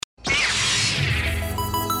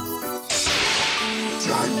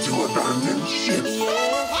to abandon ship.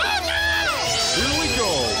 Oh no! Here we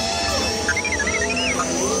go.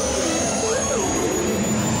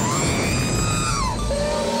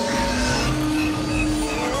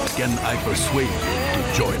 Can I persuade you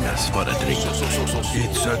to join us for a drink?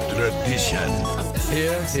 It's a tradition.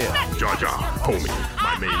 Here, here. Jar Jar, homie,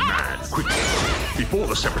 my main man, quickly. Before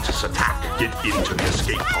the Separatists attack, get into the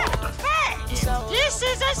escape pod. Hey, if this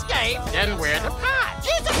is escape, then we're the pod.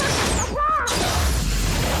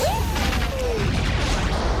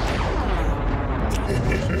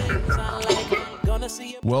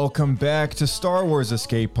 Welcome back to Star Wars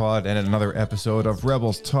Escape Pod and another episode of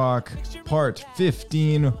Rebels Talk, part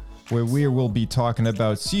 15, where we will be talking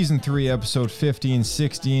about Season 3, Episode 15,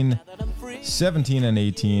 16, 17, and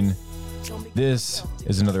 18. This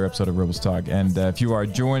is another episode of Rebels Talk, and if you are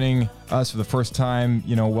joining us for the first time,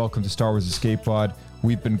 welcome to Star Wars Escape Pod.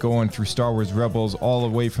 We've been going through Star Wars Rebels all the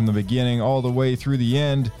way from the beginning, all the way through the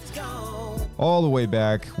end, all the way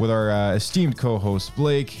back with our esteemed co-host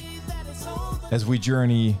Blake, as we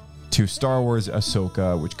journey to Star Wars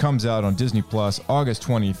Ahsoka, which comes out on Disney Plus August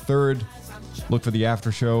 23rd. Look for the after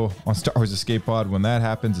show on Star Wars Escape Pod when that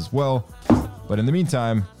happens as well. But in the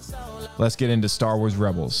meantime, let's get into Star Wars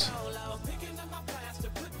Rebels.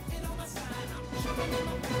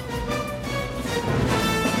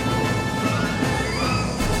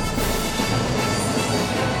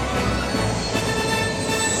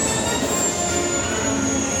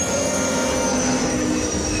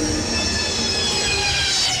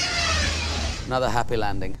 Another happy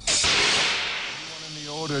landing. Anyone in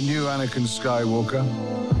the Order knew Anakin Skywalker.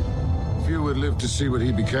 Few would live to see what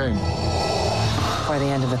he became. Before the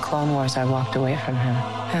end of the Clone Wars, I walked away from him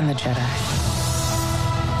and the Jedi.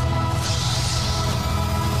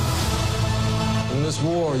 In this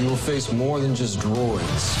war, you will face more than just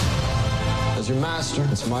droids. As your master,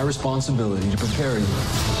 it's my responsibility to prepare you.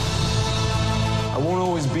 I won't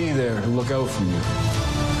always be there to look out for you.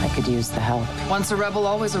 I could use the help. Once a rebel,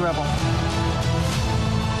 always a rebel.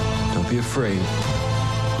 Don't be afraid.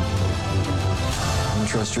 And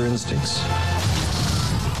trust your instincts.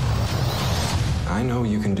 I know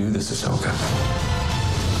you can do this, Ahsoka.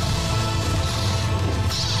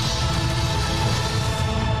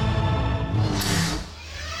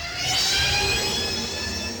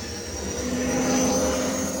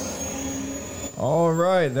 All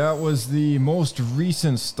right, that was the most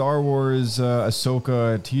recent Star Wars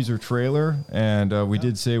Ahsoka teaser trailer, and we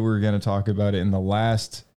did say we were going to talk about it in the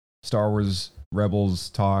last Star Wars Rebels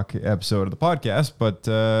Talk episode of the podcast, but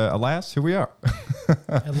alas, here we are.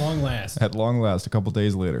 At long last. At long last, a couple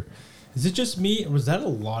days later. Is it just me, or was that a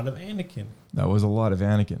lot of Anakin? That was a lot of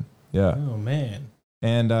Anakin, yeah. Oh, man.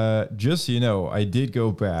 And just so you know, I did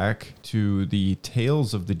go back to the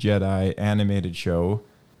Tales of the Jedi animated show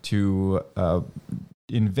to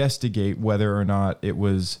investigate whether or not it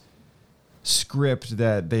was script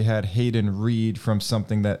that they had Hayden read from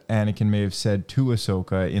something that Anakin may have said to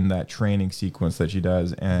Ahsoka in that training sequence that she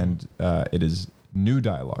does, and it is new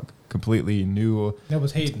dialogue, completely new. That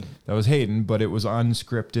was Hayden. That was Hayden, but it was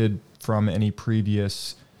unscripted from any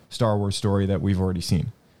previous Star Wars story that we've already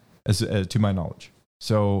seen, as to my knowledge.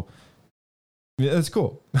 So yeah, that's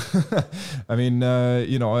cool. I mean,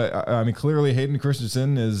 I mean, clearly Hayden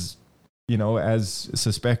Christensen is, as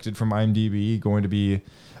suspected from IMDb, going to be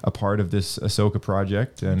a part of this Ahsoka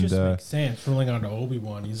project. And it just makes sense. Rolling on to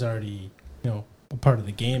Obi-Wan, he's already, a part of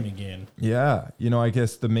the game again. Yeah. I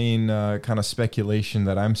guess the main kind of speculation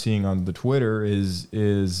that I'm seeing on the Twitter is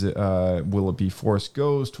will it be Force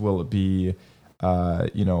Ghost? Will it be,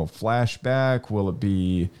 flashback? Will it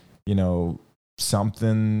be,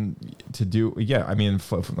 something to do? Yeah, I mean,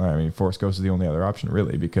 Force Ghost is the only other option,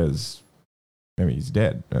 really, because maybe he's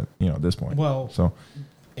dead, at this point. Well, so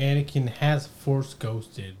Anakin has Force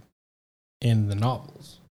ghosted in the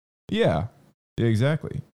novels. Yeah,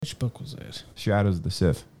 exactly. Which book was it? Shadows of the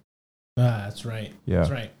Sith. Ah, that's right. Yeah, that's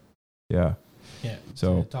right. Yeah. Yeah.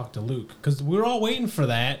 So talk to Luke, because we were all waiting for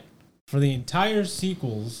that for the entire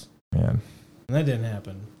sequels. Man. And that didn't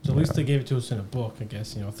happen. So at least they gave it to us in a book, I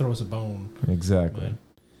guess. Throw us a bone. Exactly.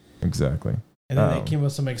 But, exactly. And then they came up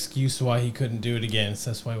with some excuse why he couldn't do it again. So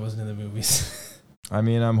that's why he wasn't in the movies. I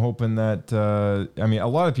mean, I'm hoping that, a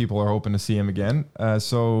lot of people are hoping to see him again.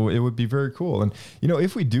 So it would be very cool. And,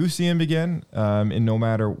 if we do see him again, and no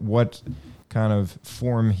matter what kind of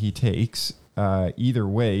form he takes, either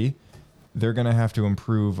way, they're going to have to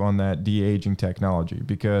improve on that de-aging technology,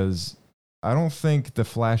 because I don't think the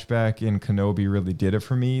flashback in Kenobi really did it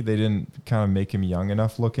for me. They didn't kind of make him young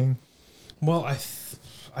enough looking. Well,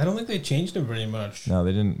 I don't think they changed him very much. No,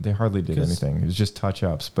 they didn't. They hardly did anything. It was just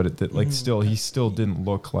touch-ups, but still, he still didn't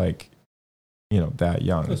look like that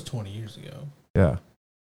young. It was 20 years ago. Yeah.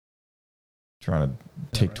 Trying to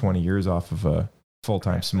take 20 years off of a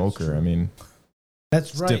full-time smoker. I mean,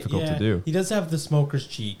 that's it's right. difficult to do. He does have the smoker's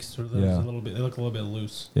cheeks. Or Yeah. a little bit. They look a little bit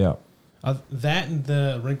loose. Yeah. That and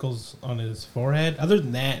the wrinkles on his forehead. Other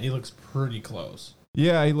than that, he looks pretty close.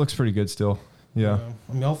 Yeah, he looks pretty good still. Yeah.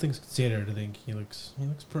 I mean, all things considered, I think he looks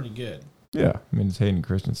pretty good. Yeah. I mean, it's Hayden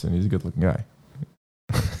Christensen. He's a good-looking guy.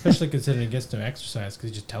 Especially considering he gets no exercise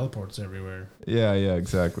because he just teleports everywhere. Yeah,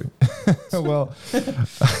 exactly. Well,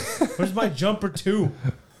 where's my jumper too?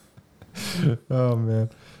 Oh man.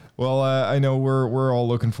 Well, I know we're all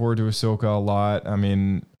looking forward to Ahsoka a lot. I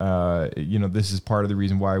mean, this is part of the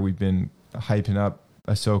reason why we've been hyping up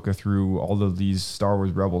Ahsoka through all of these Star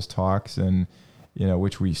Wars Rebels talks, and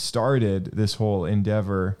which we started this whole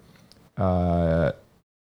endeavor May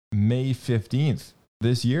 15th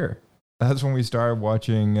this year. That's when we started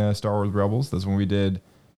watching Star Wars Rebels. That's when we did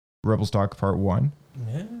Rebels Talk Part 1.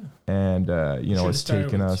 Yeah. And, it's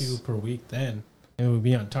taken us 2 per week then. It would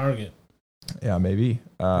be on target. Yeah, maybe.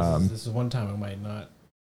 This is one time I might not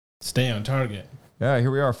stay on target. Yeah,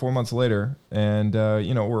 here we are 4 months later. And,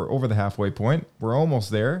 we're over the halfway point. We're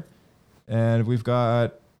almost there. And we've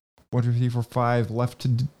got 1, 2, 3, 4, 5 left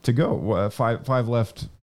to go. Five left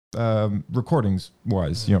recordings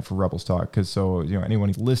wise, for Rebels Talk. Because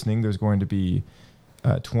anyone listening, there's going to be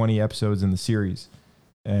 20 episodes in the series.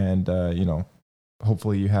 And,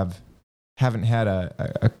 hopefully you haven't had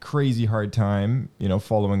a crazy hard time,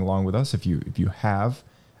 following along with us. If you have,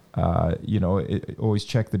 always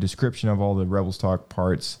check the description of all the Rebels Talk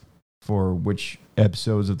parts for which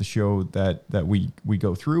episodes of the show that we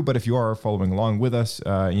go through. But if you are following along with us,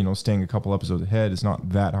 staying a couple episodes ahead is not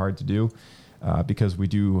that hard to do, because we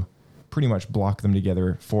do pretty much block them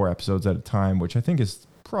together 4 episodes at a time, which I think is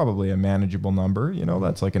probably a manageable number.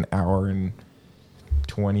 That's like an hour and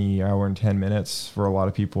hour and 10 minutes for a lot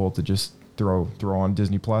of people to just throw on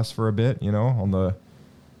Disney Plus for a bit,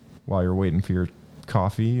 while you're waiting for your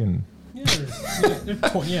coffee. And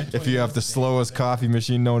if you have the slowest coffee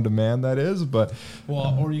machine known to man, that is. But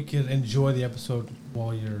or you could enjoy the episode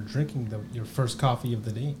while you're drinking your first coffee of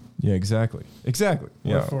the day. Yeah, exactly.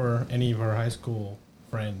 Or for any of our high school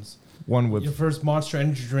friends, one with your first Monster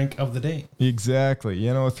Energy drink of the day. Exactly.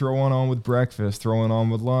 Throw one on with breakfast, throw one on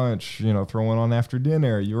with lunch, throw one on after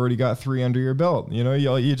dinner. You already got 3 under your belt.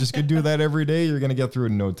 You just could do that every day. You're going to get through it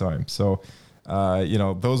in no time. So,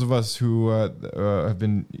 those of us who have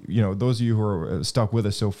been, those of you who are stuck with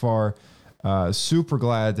us so far, super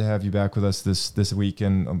glad to have you back with us this week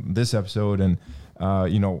and this episode. And,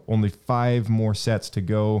 only 5 more sets to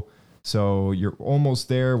go. So you're almost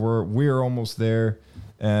there. We're almost there.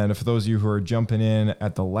 And for those of you who are jumping in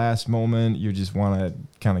at the last moment, you just want to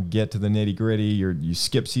kind of get to the nitty gritty. You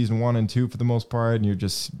skip season 1 and 2 for the most part, and you're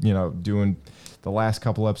just doing the last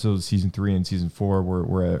couple episodes of season 3 and season 4.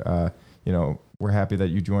 We're happy that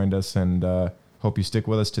you joined us, and hope you stick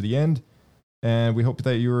with us to the end. And we hope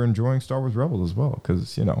that you are enjoying Star Wars Rebels as well,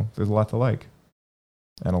 because there's a lot to like,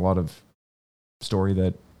 and a lot of story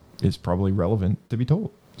that is probably relevant to be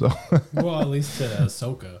told. So well, at least to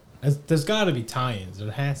Ahsoka. There's got to be tie-ins.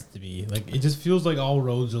 There has to be. It just feels like all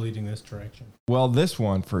roads are leading this direction. Well, this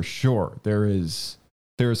one for sure. There is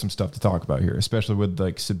some stuff to talk about here, especially with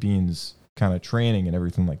Sabines kind of training and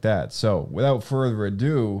everything like that. So, without further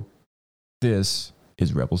ado, this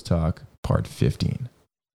is Rebels Talk Part 15.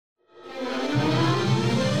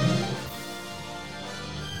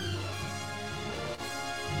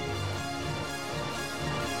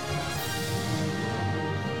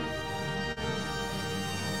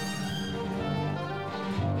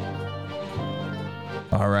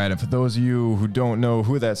 All right, and for those of you who don't know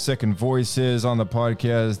who that second voice is on the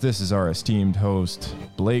podcast, this is our esteemed host,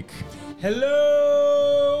 Blake.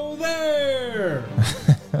 Hello there!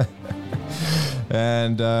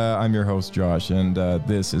 And I'm your host, Josh, and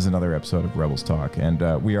this is another episode of Rebels Talk.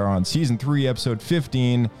 And we are on Season 3, Episode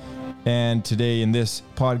 15, and today in this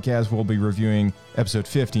podcast, we'll be reviewing Episode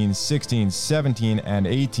 15, 16, 17, and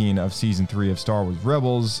 18 of Season 3 of Star Wars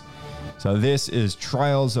Rebels. So this is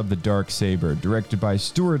Trials of the Darksaber, directed by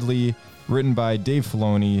Stuart Lee, written by Dave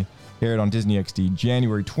Filoni, aired on Disney XD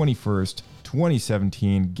January 21st,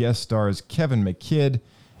 2017, guest stars Kevin McKidd,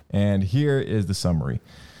 and here is the summary.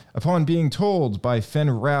 Upon being told by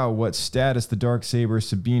Fen Rao what status the Darksaber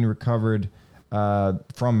Sabine recovered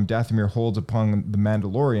from Dathomir holds upon the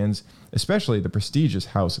Mandalorians, especially the prestigious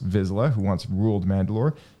House Vizsla, who once ruled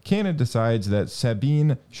Mandalore, Kanan decides that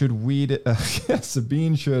Sabine should wield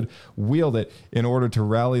it in order to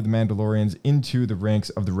rally the Mandalorians into the ranks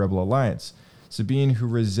of the Rebel Alliance. Sabine, who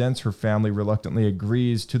resents her family, reluctantly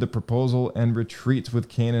agrees to the proposal and retreats with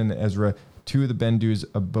Kanan and Ezra to the Bendu's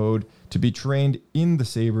abode to be trained in the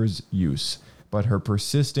saber's use. But her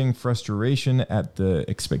persisting frustration at the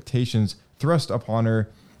expectations thrust upon her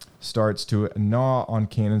starts to gnaw on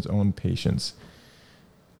Kanan's own patience.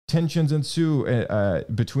 Tensions ensue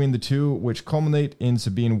between the two, which culminate in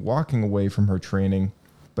Sabine walking away from her training.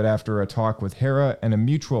 But after a talk with Hera and a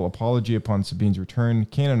mutual apology upon Sabine's return,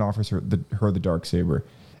 Kanan offers her the Darksaber,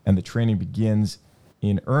 and the training begins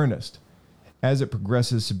in earnest. As it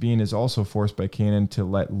progresses, Sabine is also forced by Kanan to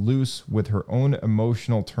let loose with her own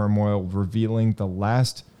emotional turmoil, revealing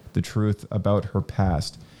the truth about her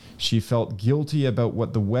past. She felt guilty about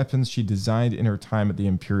what the weapons she designed in her time at the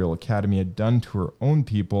Imperial Academy had done to her own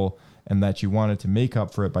people, and that she wanted to make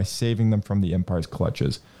up for it by saving them from the Empire's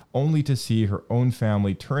clutches, only to see her own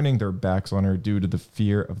family turning their backs on her due to the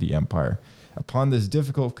fear of the Empire. Upon this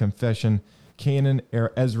difficult confession, Kanan,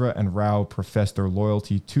 Ezra, and Rao profess their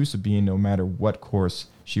loyalty to Sabine no matter what course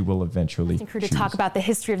she will eventually choose. To talk about the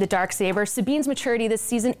history of the Darksaber, Sabine's maturity this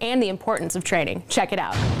season, and the importance of training. Check it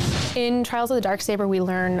out. In Trials of the Darksaber, we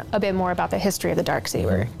learn a bit more about the history of the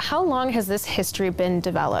Darksaber. How long has this history been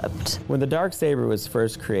developed? When the Darksaber was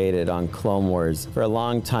first created on Clone Wars, for a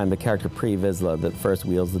long time, the character Pre Vizsla that first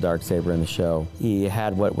wields the Darksaber in the show, he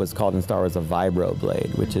had what was called in Star Wars a vibro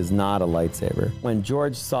blade, which is not a lightsaber. When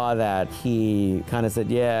George saw that, he kind of said,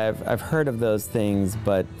 yeah, I've heard of those things,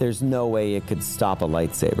 but there's no way it could stop a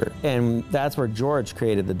lightsaber. And that's where George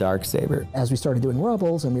created the Darksaber. As we started doing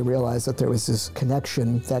Rebels and we realized that there was this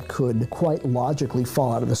connection that could quite logically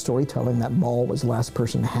fall out of the storytelling, that Maul was the last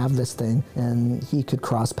person to have this thing and he could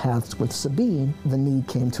cross paths with Sabine, the need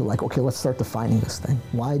came to okay, let's start defining this thing.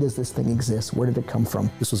 Why does this thing exist? Where did it come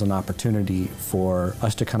from? This was an opportunity for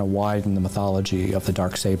us to kind of widen the mythology of the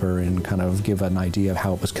Darksaber and kind of give an idea of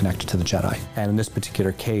how it was connected to the Jedi. And in this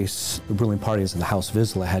particular case, the ruling parties of the House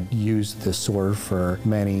Vizsla had used this sword for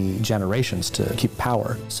many generations to keep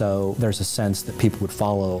power. So there's a sense that people would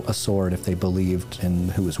follow a sword if they believed in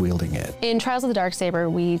who was wielding it. In Trials of the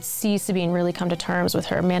Darksaber, we see Sabine really come to terms with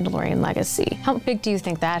her Mandalorian legacy. How big do you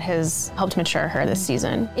think that has helped mature her this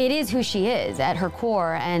season? It is who she is at her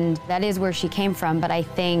core, and that is where she came from. But I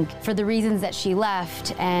think for the reasons that she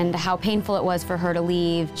left and how painful it was for her to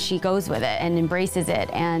leave, she goes with it and embraces it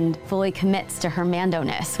and fully commits to her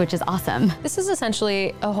Mando-ness, which is awesome. This is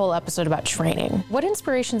essentially a whole episode about training. What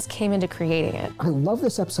inspirations came into creating it? I love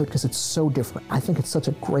this episode because it's so different. I think it's such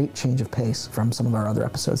a great change of pace from some of our other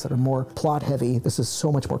episodes that are more plot heavy. This is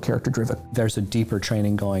so much more character driven. There's a deeper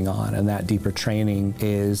training going on, and that deeper training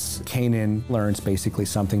is Kanan learns basically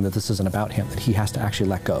something that this isn't about him, that he has to actually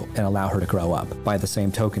let go and allow her to grow up. By the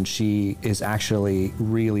same token, she is actually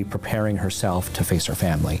really preparing herself to face her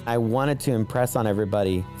family. I wanted to impress on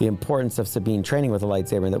everybody the importance of Sabine training with a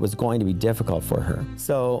lightsaber, and that was going to be difficult for her.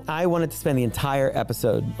 So I wanted to spend the entire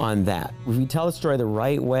episode on that. If we tell the story the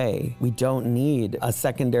right way, we don't need a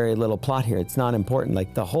secondary little plot here. It's not important.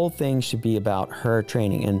 The whole thing should be about her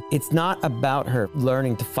training. And it's not about her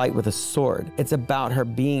learning to fight with a sword. It's about her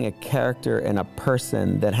being a character and a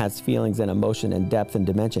person that has feelings and emotion and depth and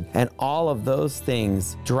dimension. And all of those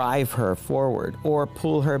things drive her forward or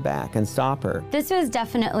pull her back and stop her. This was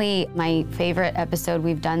definitely my favorite episode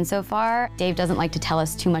we've done so far. Dave doesn't like to tell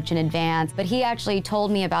us too much in advance, but he actually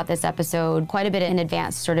told me about this episode quite a bit in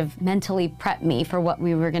advance, sort of mentally prep me for what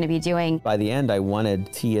we were going to be doing. By the end, I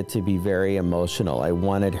wanted Tia to be very emotional. I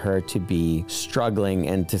wanted her to be struggling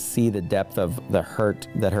and to see the depth of the hurt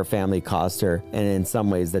that her family caused her, and in some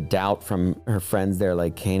ways the doubt from her friends there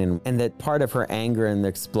like Kanan. And that part of her anger and the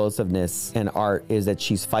explosiveness and art is that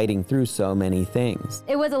she's fighting through so many things.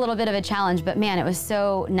 It was a little bit of a challenge, but man, it was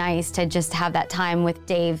so nice to just have that time with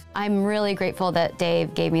Dave. I'm really grateful that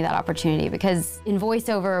Dave gave me that opportunity, because in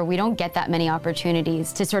voiceover, we don't get that many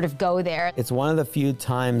opportunities to sort of go there. It's one of the few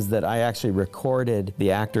times that I actually recorded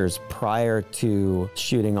the actors prior to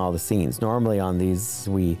shooting all the scenes. Normally on these,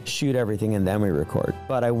 we shoot everything and then we record.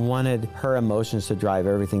 But I wanted her emotions to drive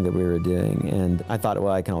everything that we were doing. And I thought,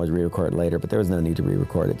 well, I can always re-record it later, but there was no need to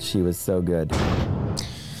re-record it. She was so good.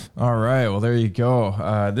 All right, well, there you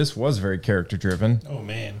go. This was very character driven. Oh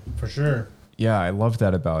man, for sure. Yeah, I love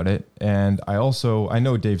that about it. And I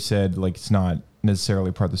know Dave said it's not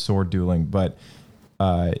necessarily part of the sword dueling, but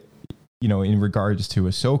in regards to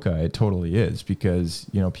Ahsoka, it totally is, because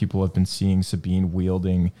people have been seeing Sabine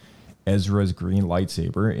wielding Ezra's green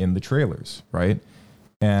lightsaber in the trailers, right?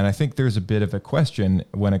 And I think there's a bit of a question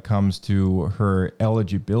when it comes to her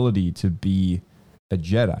eligibility to be a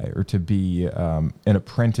Jedi or to be an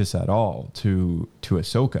apprentice at all to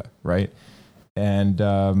Ahsoka, right?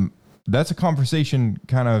 And that's a conversation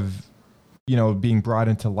kind of being brought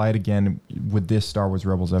into light again with this Star Wars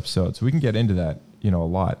Rebels episode. So we can get into that a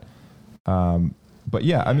lot. But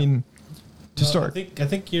yeah, I mean, to start, I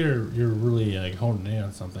think you're really like honing in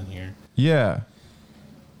on something here. Yeah.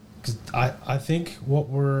 Because I think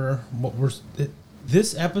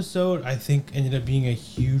this episode, I think, ended up being a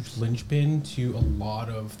huge linchpin to a lot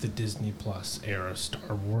of the Disney Plus era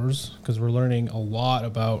Star Wars, because we're learning a lot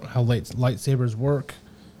about how lightsabers work,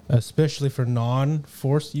 especially for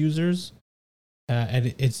non-Force users,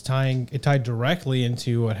 and it tied directly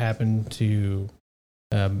into what happened to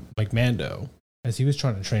like Mando as he was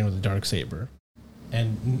trying to train with the Darksaber,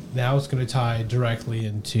 and now it's going to tie directly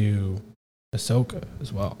into Ahsoka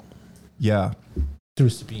as well. Yeah. Through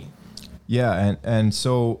Sabine. Yeah, and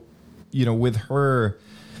so, you know, with her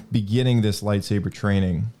beginning this lightsaber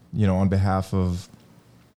training, you know, on behalf of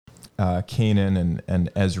Kanan and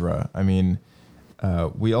Ezra, I mean,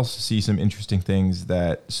 we also see some interesting things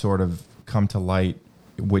that sort of come to light,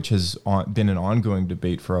 which has been an ongoing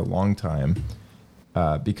debate for a long time,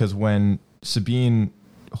 because when Sabine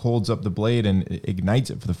holds up the blade and ignites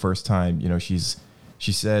it for the first time, you know, she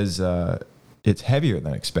says it's heavier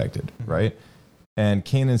than expected, right? And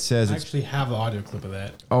Kanan says, I actually have an audio clip of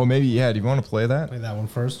that. Oh, maybe, yeah. Do you want to play that? Play that one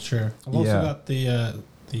first? Sure. I've also got the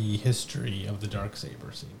history of the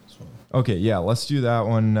Darksaber scene as well. Okay, yeah. Let's do that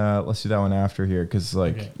one. Let's do that one after here, because,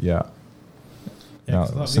 like, okay. yeah.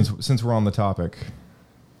 No, since we're on the topic,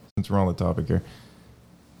 here,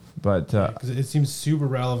 but because it seems super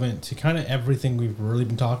relevant to kind of everything we've really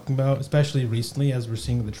been talking about, especially recently as we're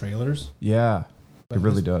seeing the trailers. Yeah, it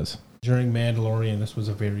really does. During Mandalorian, this was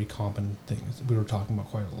a very common thing. We were talking about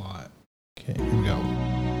quite a lot. Okay, here we go.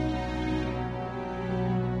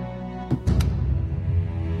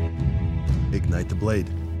 Ignite the blade.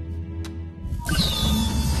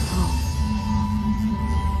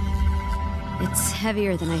 It's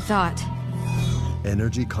heavier than I thought.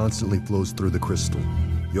 Energy constantly flows through the crystal.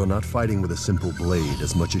 You're not fighting with a simple blade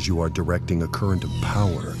as much as you are directing a current of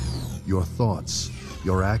power. Your thoughts,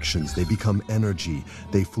 your actions, they become energy.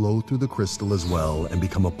 They flow through the crystal as well and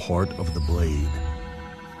become a part of the blade.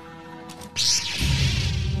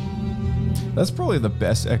 That's probably the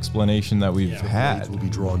best explanation that we've had. Will be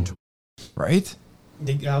drawn to, right?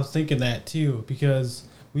 I was thinking that too, because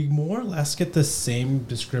we more or less get the same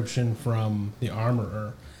description from the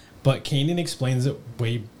Armorer, but Kanan explains it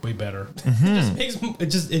way better. Mm-hmm.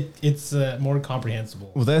 It's more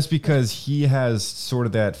comprehensible. Well, that's because he has sort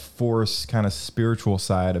of that Force kind of spiritual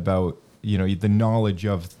side about, you know, the knowledge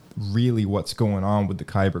of really what's going on with the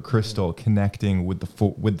Kyber crystal connecting with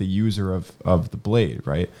the user of the blade,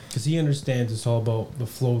 right? Because he understands it's all about the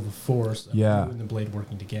flow of the Force, of you and the blade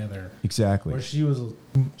working together. Exactly. Where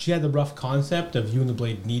she had the rough concept of you and the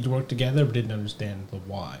blade need to work together, but didn't understand the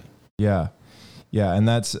why. Yeah. Yeah, and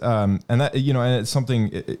that's and it's something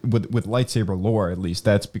with lightsaber lore, at least,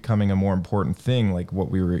 that's becoming a more important thing, like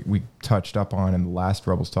what we touched up on in the last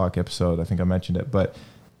Rebels Talk episode. I think I mentioned it, but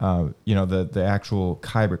the actual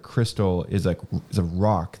Kyber crystal is a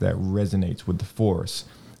rock that resonates with the Force,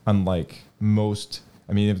 unlike most.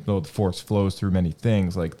 I mean, even though the Force flows through many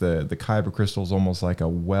things, like the Kyber crystal is almost like a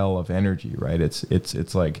well of energy, right? It's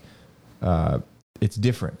like it's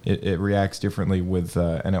different. It reacts differently with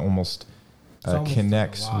and it almost.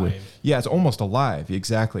 Connects with it's almost alive,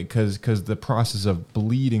 exactly, because the process of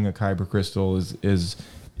bleeding a Kyber crystal is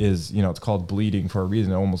it's called bleeding for a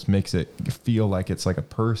reason. It almost makes it feel like it's like a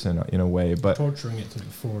person in a way, but torturing it to the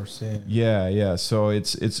Force. Yeah. So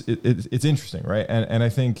it's interesting, right? And I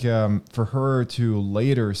think for her to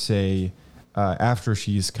later say after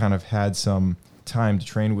she's kind of had some time to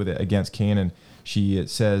train with it against Kanan, she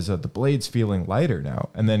says the blade's feeling lighter now,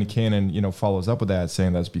 and then Kanan, follows up with that,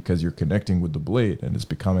 saying that's because you're connecting with the blade and it's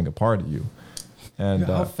becoming a part of you. And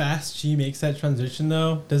how fast she makes that transition,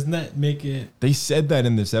 though, doesn't that make it? They said that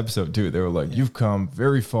in this episode too. They were like, "You've come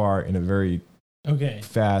very far in a very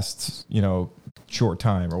fast, short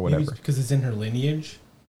time or whatever." Maybe because it's in her lineage.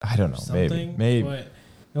 I don't know. Maybe. But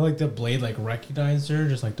like the blade, recognized her,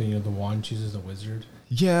 just like the wand chooses a wizard.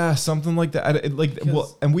 Yeah, something like that.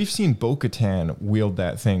 And we've seen Bo-Katan wield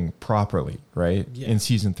that thing properly, right? Yeah. In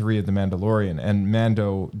season 3 of The Mandalorian, and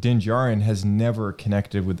Din Djarin has never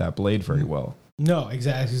connected with that blade very well. No,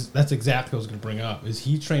 exactly. That's exactly what I was going to bring up. Is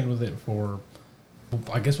he trained with it for,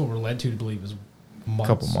 I guess what we're led to believe is months,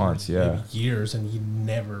 couple months, maybe years, and he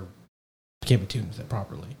never became attuned with it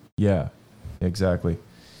properly. Yeah, exactly.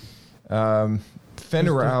 Just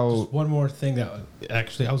one more thing that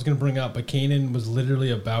actually I was going to bring up, but Kanan was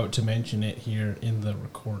literally about to mention it here in the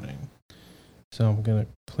recording. So I'm going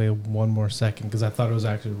to play one more second because I thought it was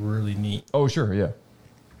actually really neat. Oh, sure, yeah.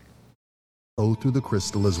 Flow through the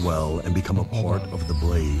crystal as well and become a part of the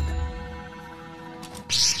blade.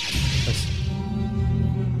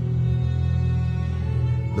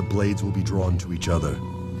 blades will be drawn to each other.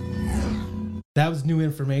 That was new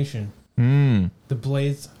information. The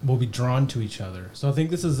blades will be drawn to each other. So I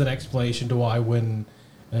think this is an explanation to why when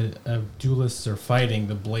duelists are fighting,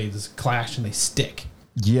 the blades clash and they stick.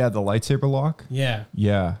 Yeah, the lightsaber lock? Yeah.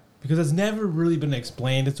 Yeah. Because it's never really been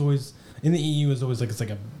explained. It's always, in the EU, it's always like it's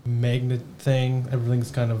like a magnet thing.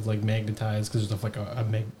 Everything's kind of like magnetized because there's like a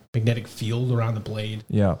magnetic field around the blade.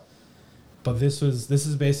 Yeah. But this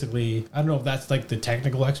is basically, I don't know if that's like the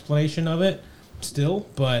technical explanation of it still,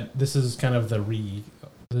 but this is kind of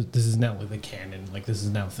this is now like the canon. Like this is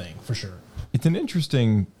now a thing for sure. It's an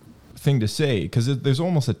interesting thing to say because there's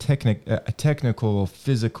almost a technical,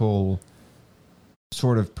 physical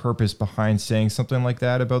sort of purpose behind saying something like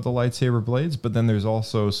that about the lightsaber blades, but then there's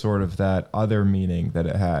also sort of that other meaning that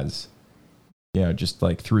it has, you know, just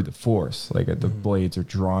like through the force, like the blades are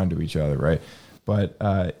drawn to each other, right? But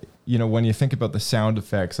you know, when you think about the sound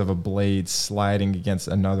effects of a blade sliding against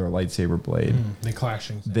another lightsaber blade, the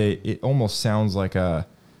clashing, it almost sounds like a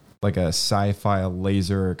sci-fi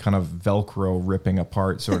laser kind of Velcro ripping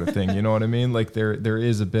apart sort of thing. You know what I mean? Like there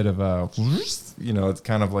is a bit of a, you know, it's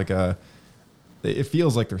kind of like it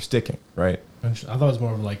feels like they're sticking, right? I thought it was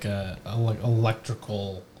more of like a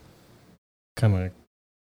electrical kind of,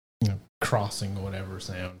 you know, crossing or whatever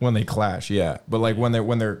sound when they clash. Yeah, but like when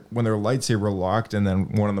they're lightsaber locked and then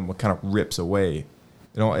one of them kind of rips away,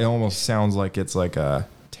 it almost sounds like it's like a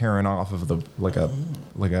tearing off of the like a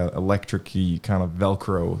electric-y kind of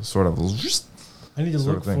Velcro sort of. I need to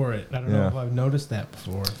look for it. I don't know if I've noticed that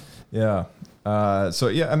before. Yeah. So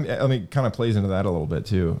yeah, I mean, it kind of plays into that a little bit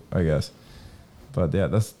too, I guess. But yeah,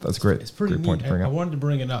 that's great. It's pretty great point neat. to bring I up. wanted to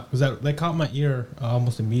bring it up because that caught my ear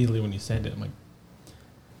almost immediately when you said it. I'm like,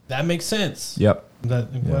 that makes sense. Yep.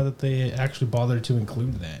 I'm glad that they actually bothered to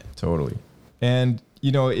include that. Totally. And,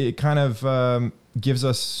 you know, it kind of gives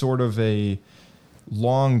us sort of a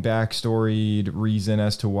long backstory reason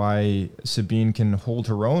as to why Sabine can hold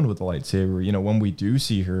her own with the lightsaber. You know, when we do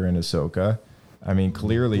see her in Ahsoka, I mean,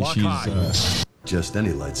 clearly she's... just any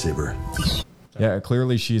lightsaber. Yeah,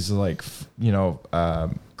 clearly she's like, you know,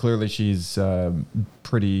 clearly she's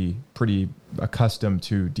pretty accustomed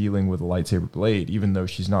to dealing with a lightsaber blade, even though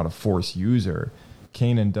she's not a Force user.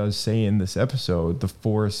 Kanan does say in this episode, the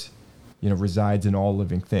Force, you know, resides in all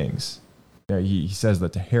living things. You know, he says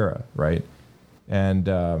that to Hera, right?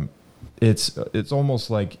 And it's almost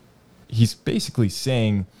like he's basically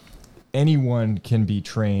saying anyone can be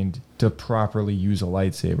trained to properly use a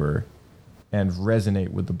lightsaber and resonate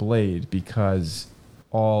with the blade because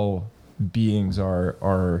all beings are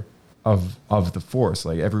of the Force.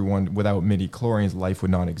 Like everyone, without midi-chlorians, life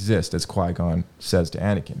would not exist, as Qui-Gon says to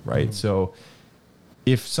Anakin, right? Mm-hmm. So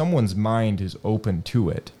if someone's mind is open to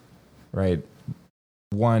it, right,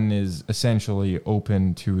 one is essentially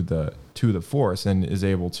open to the Force and is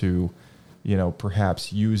able to, you know,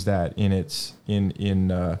 perhaps use that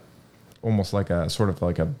in almost like a sort of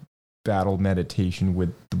like a battle meditation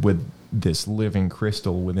with this living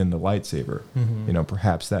crystal within the lightsaber. Mm-hmm. You know,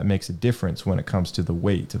 perhaps that makes a difference when it comes to the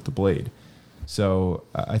weight of the blade. So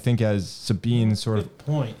I think as Sabine sort of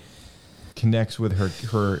connects with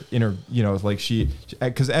her inner, you know, like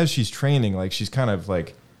because as she's training, like she's kind of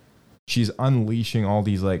like she's unleashing all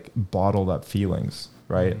these like bottled up feelings,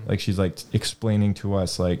 right? Mm-hmm. Like she's like explaining to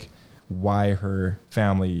us like why her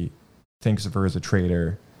family thinks of her as a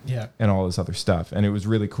traitor. Yeah, and all this other stuff, and it was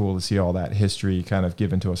really cool to see all that history kind of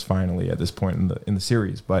given to us finally at this point in the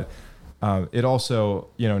series. But it also,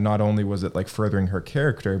 you know, not only was it like furthering her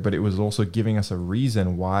character, but it was also giving us a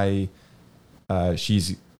reason why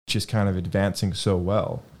she's just kind of advancing so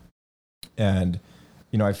well. And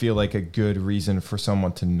you know, I feel like a good reason for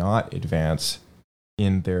someone to not advance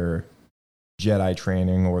in their Jedi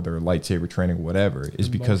training or their lightsaber training or whatever is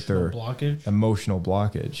because they're emotional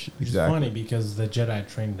blockage. Which is funny because the Jedi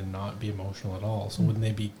trained to not be emotional at all. So wouldn't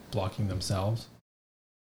they be blocking themselves?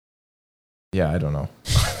 Yeah, I don't know.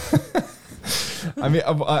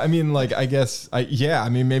 I mean, like, I guess, I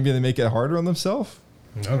mean, maybe they make it harder on themselves.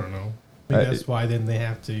 I don't know. I think that's why then they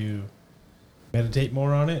have to meditate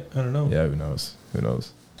more on it. I don't know. Yeah, who knows? Who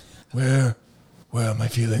knows? Where are my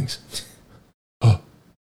feelings? Oh,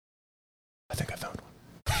 I think I found one.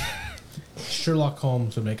 Sherlock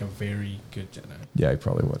Holmes would make a very good Jedi. Yeah, he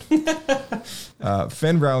probably would.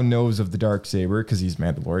 Fen Rao knows of the Darksaber because he's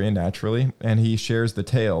Mandalorian naturally, and he shares the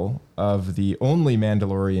tale of the only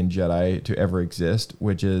Mandalorian Jedi to ever exist,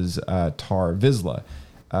 which is Tar Vizsla.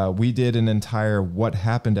 We did an entire What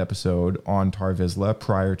Happened episode on Tar Vizsla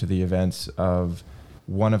prior to the events of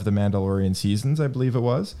one of the Mandalorian seasons, I believe it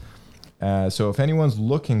was. So if anyone's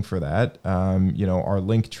looking for that, our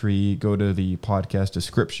link tree, go to the podcast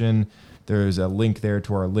description. There's a link there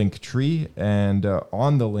to our link tree. And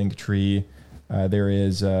on the link tree, there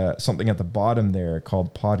is something at the bottom there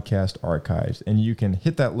called Podcast Archives. And you can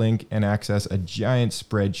hit that link and access a giant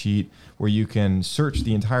spreadsheet where you can search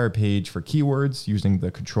the entire page for keywords using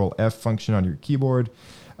the Control F function on your keyboard.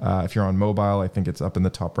 If you're on mobile, I think it's up in the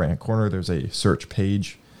top right-hand corner. There's a search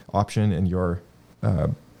page option in your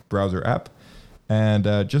browser app. And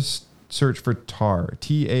just search for TAR,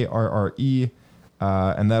 T-A-R-R-E,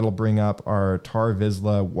 and that'll bring up our Tar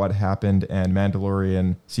Vizsla, What Happened, and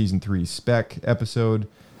Mandalorian Season 3 Spec episode,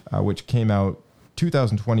 which came out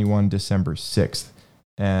 2021, December 6th.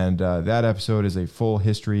 And that episode is a full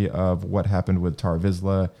history of what happened with Tar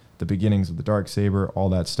Vizsla, the beginnings of the Darksaber, all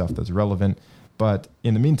that stuff that's relevant. But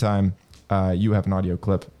in the meantime, you have an audio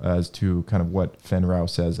clip as to kind of what Fen Rao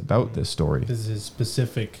says about this story. This is a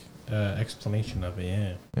specific explanation of it,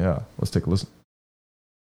 yeah. Yeah, let's take a listen.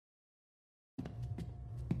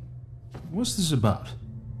 What's this about?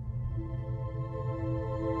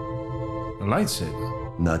 A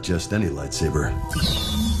lightsaber? Not just any lightsaber.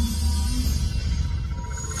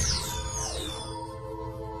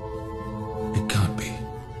 It can't be.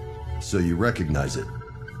 So you recognize it?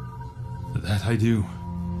 That I do.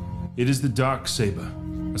 It is the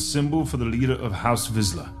Darksaber, a symbol for the leader of House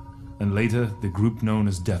Vizsla, and later the group known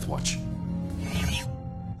as Death Watch.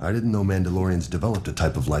 I didn't know Mandalorians developed a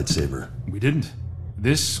type of lightsaber. We didn't.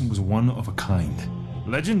 This was one of a kind.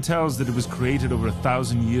 Legend tells that it was created over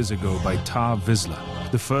 1,000 years ago by Tar Vizsla,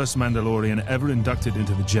 the first Mandalorian ever inducted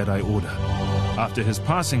into the Jedi Order. After his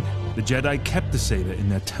passing, the Jedi kept the saber in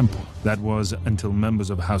their temple. That was until members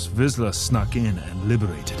of House Vizsla snuck in and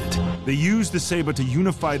liberated it. They used the saber to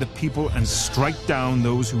unify the people and strike down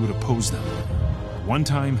those who would oppose them. At one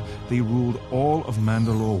time, they ruled all of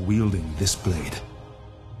Mandalore wielding this blade.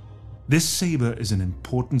 This saber is an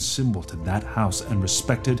important symbol to that house and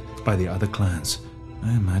respected by the other clans.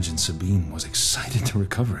 I imagine Sabine was excited to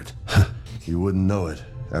recover it. You wouldn't know it.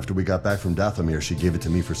 After we got back from Dathomir, she gave it to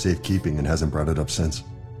me for safekeeping and hasn't brought it up since.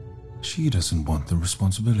 She doesn't want the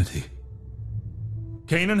responsibility.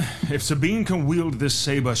 Kanan, if Sabine can wield this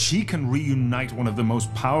saber, she can reunite one of the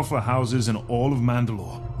most powerful houses in all of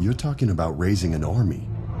Mandalore. You're talking about raising an army.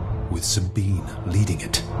 With Sabine leading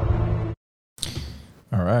it.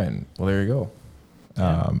 All right. Well, there you go.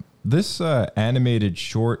 Yeah. This animated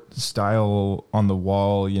short style on the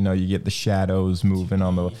wall, you get the shadows moving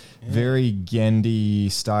on the very Gandhi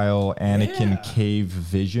style Anakin cave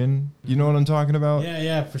vision. You know what I'm talking about?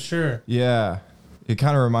 Yeah, for sure. Yeah. It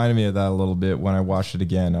kind of reminded me of that a little bit when I watched it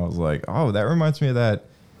again. I was like, oh, that reminds me of that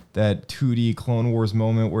 2D Clone Wars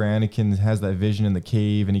moment where Anakin has that vision in the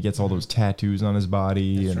cave and he gets all those tattoos on his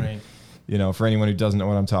body. That's and right. For anyone who doesn't know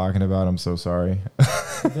what I'm talking about, I'm so sorry.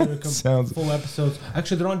 Sounds full episodes.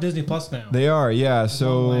 Actually, they're on Disney Plus now. They are, yeah.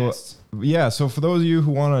 So for those of you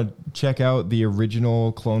who want to check out the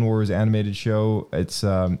original Clone Wars animated show, it's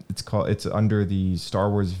under the Star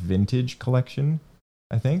Wars Vintage Collection,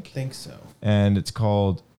 I think. Think so. And it's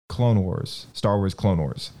called Clone Wars, Star Wars Clone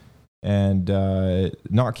Wars, and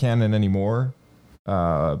not canon anymore.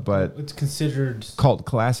 But it's considered cult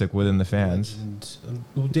classic within the fans.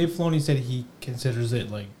 Well, Dave Filoni said he considers it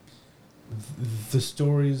like the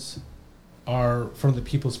stories are from the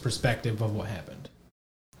people's perspective of what happened.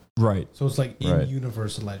 Right. So it's like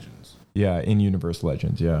in-universe legends. Yeah, in-universe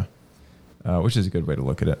legends, yeah. Which is a good way to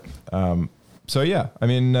look at it. It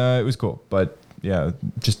was cool. But yeah,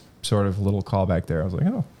 just sort of a little callback there. I was like,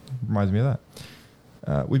 oh, reminds me of that.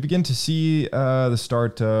 We begin to see the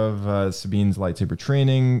start of Sabine's lightsaber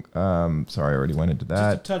training. Sorry, I already went into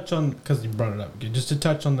that. Just to touch on, because you brought it up again, just to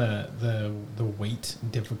touch on the weight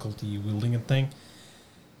and difficulty wielding a thing.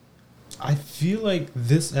 I feel like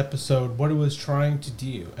this episode, what it was trying to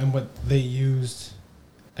do, and what they used,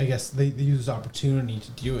 I guess they used the opportunity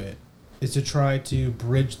to do it, is to try to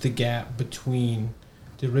bridge the gap between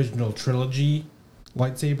the original trilogy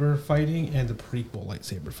lightsaber fighting and the prequel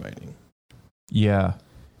lightsaber fighting. Yeah.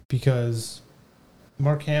 Because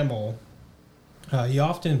Mark Hamill, he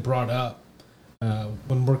often brought up,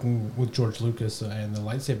 when working with George Lucas and the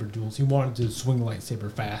lightsaber duels, he wanted to swing the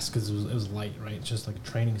lightsaber fast because it was light, right? It's just like a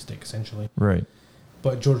training stick, essentially. Right.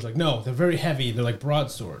 But George was like, no, they're very heavy. They're like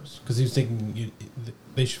broadswords. Because he was thinking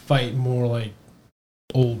they should fight more like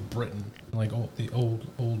old Britain, like the old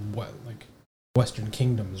like Western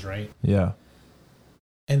kingdoms, right? Yeah.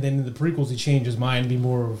 And then in the prequels, he changed his mind to be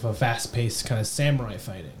more of a fast-paced kind of samurai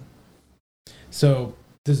fighting. So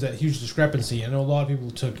there's that huge discrepancy. I know a lot of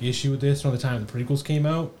people took issue with this around the time the prequels came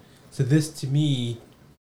out. So this, to me,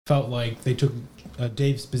 felt like they took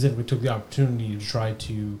Dave specifically took the opportunity to try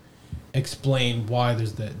to explain why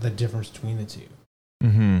there's the difference between the two.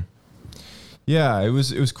 Mm-hmm. Yeah, it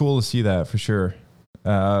was cool to see that for sure.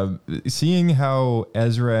 Seeing how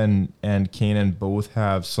Ezra and Kanan both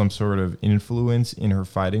have some sort of influence in her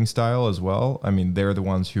fighting style as well. I mean, they're the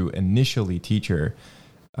ones who initially teach her.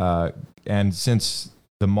 And since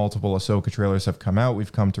the multiple Ahsoka trailers have come out,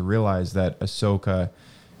 we've come to realize that Ahsoka,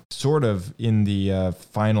 sort of in the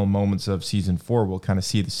final moments of season 4, we'll kind of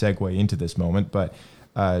see the segue into this moment, but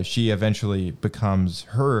she eventually becomes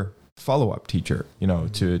her follow-up teacher,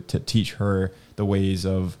 to teach her the ways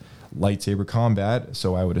of lightsaber combat.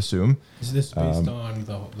 So I would assume. Is this based on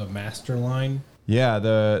the master line? Yeah,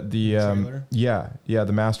 the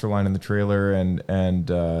master line in the trailer, and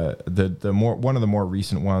the one of the more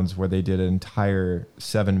recent ones where they did an entire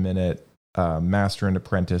 7-minute master and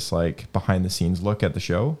apprentice like behind the scenes look at the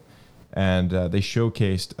show, and they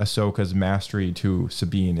showcased Ahsoka's mastery to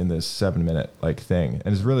Sabine in this 7-minute like thing,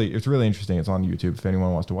 and it's really interesting. It's on YouTube if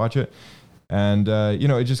anyone wants to watch it. And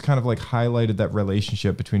it just kind of like highlighted that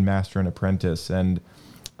relationship between master and apprentice. And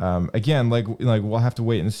again, like we'll have to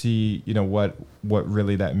wait and see, what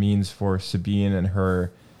really that means for Sabine and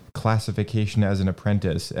her classification as an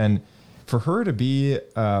apprentice. And for her to be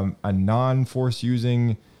a non-force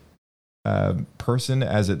using person,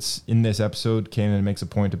 as it's in this episode, Kanan makes a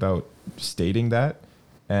point about stating that.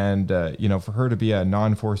 And for her to be a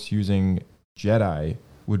non-force using Jedi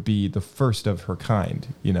would be the first of her kind,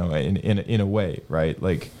 in a way, right?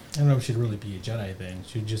 Like, I don't know if she'd really be a Jedi then.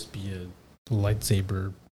 She'd just be a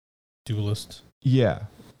lightsaber duelist. Yeah.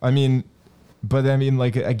 Like,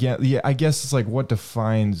 again, yeah, I guess it's like, what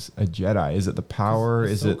defines a Jedi? Is it the power?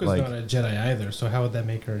 Is it like... not a Jedi either, so how would that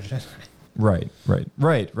make her a Jedi? Right.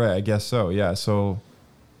 I guess so, yeah. So,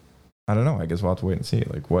 I don't know. I guess we'll have to wait and see.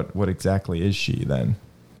 Like, what exactly is she then?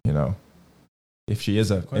 If she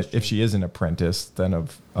is an apprentice, then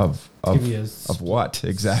of what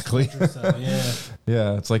exactly?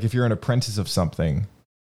 Yeah, it's like if you're an apprentice of something,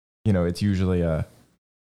 it's usually a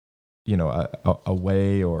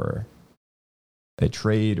way or a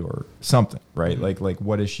trade or something, right? Mm-hmm. Like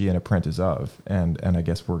what is she an apprentice of? And I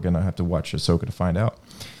guess we're gonna have to watch Ahsoka to find out.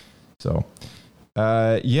 So.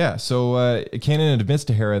 Kanan admits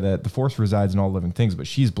to Hera that the Force resides in all living things, but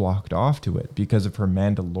she's blocked off to it because of her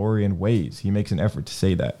Mandalorian ways. He makes an effort to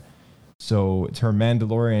say that. So it's her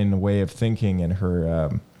Mandalorian way of thinking and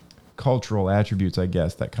her cultural attributes, I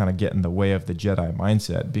guess, that kind of get in the way of the Jedi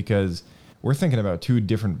mindset, because we're thinking about two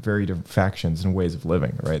very different factions and ways of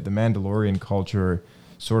living, right? The Mandalorian culture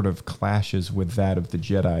sort of clashes with that of the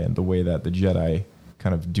Jedi, and the way that the Jedi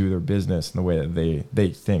kind of do their business and the way that they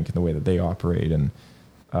think and the way that they operate. And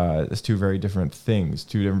it's two very different things,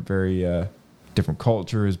 very different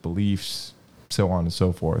cultures, beliefs, so on and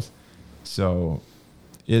so forth. So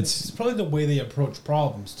it's probably the way they approach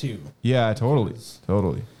problems too. Yeah, totally.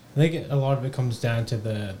 I think a lot of it comes down to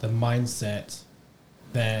the mindset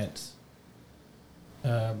that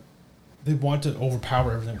they want to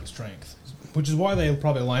overpower everything with strength, which is why they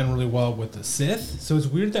probably align really well with the Sith. So it's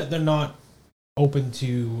weird that they're not open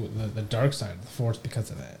to the dark side of the Force because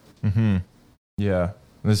of that. Mm-hmm. Yeah,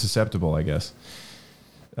 they're susceptible, I guess.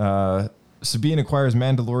 Sabine acquires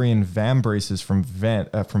Mandalorian VAM braces from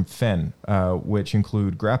Fen, which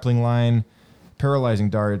include grappling line, paralyzing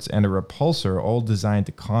darts, and a repulsor, all designed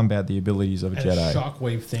to combat the abilities of a Jedi. A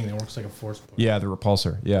shockwave thing that works like a force push. Yeah, the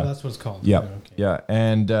repulsor. Yeah, that's what it's called. Yeah, okay. Yeah,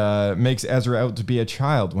 and makes Ezra out to be a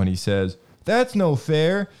child when he says, "That's no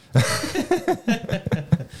fair."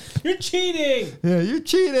 You're cheating. Yeah, you're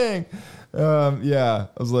cheating. I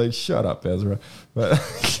was like, shut up, Ezra. But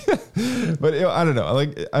I don't know.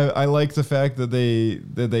 I like the fact that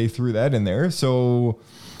they threw that in there. So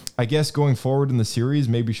I guess going forward in the series,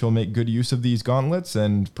 maybe she'll make good use of these gauntlets,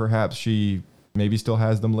 and perhaps she maybe still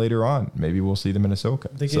has them later on. Maybe we'll see them in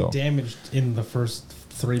Ahsoka. They get damaged in the first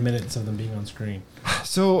 3 minutes of them being on screen.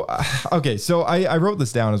 So, okay, so I wrote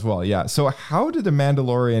this down as well, yeah. So how did a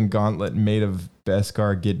Mandalorian gauntlet made of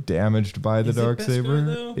Beskar get damaged by the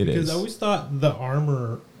Darksaber? It is. Because I always thought the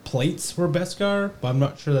armor plates were Beskar, but I'm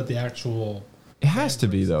not sure that the actual... It has to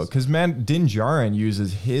be, though, because Din Djarin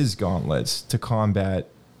uses his gauntlets to combat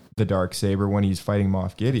the Darksaber when he's fighting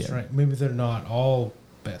Moff Gideon. That's right. Maybe they're not all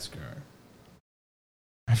Beskar.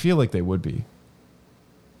 I feel like they would be.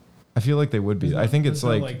 I think it's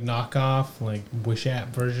like knockoff, like Wishat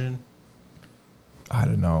version. I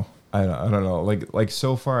don't know. I don't know. Like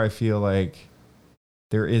so far, I feel like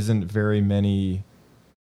there isn't very many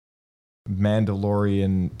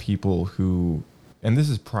Mandalorian people who, and this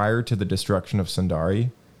is prior to the destruction of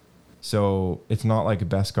Sundari, so it's not like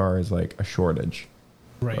Beskar is like a shortage.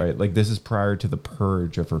 right? Like this is prior to the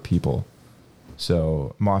purge of her people.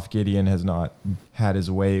 So Moff Gideon has not had his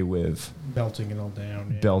way with belting it all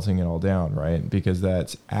down. Belting it all down, right? Because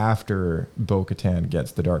that's after Bo-Katan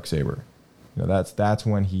gets the Darksaber. You know, that's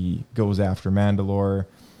when he goes after Mandalore,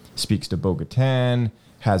 speaks to Bo-Katan,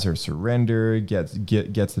 has her surrender, gets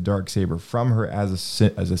the Darksaber from her as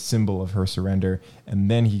a symbol of her surrender,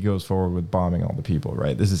 and then he goes forward with bombing all the people,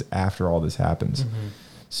 right? This is after all this happens. Mm-hmm.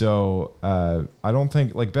 So I don't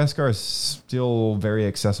think, like, Beskar is still very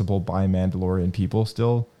accessible by Mandalorian people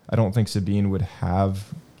still. I don't think Sabine would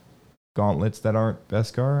have gauntlets that aren't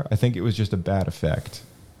Beskar. I think it was just a bad effect.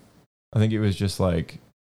 I think it was just like,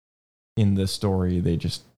 in the story, they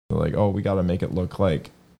just were like, oh, we got to make it look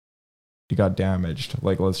like you got damaged.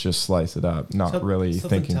 Like, let's just slice it up. Not really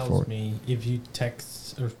thinking forward. Tells me if you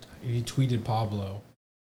text or if you tweeted Pablo,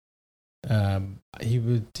 he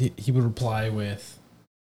would reply with,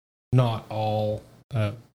 not all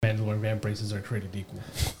Mandalorian vamp races are created equal.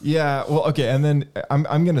 Yeah, well, okay, and then I'm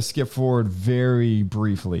going to skip forward very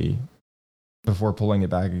briefly before pulling it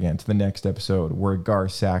back again to the next episode where Gar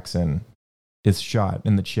Saxon is shot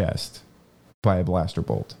in the chest by a blaster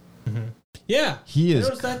bolt. Mm-hmm. Yeah, he is. I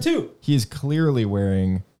noticed that too. He is clearly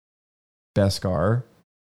wearing Beskar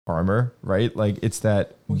armor, right? Like it's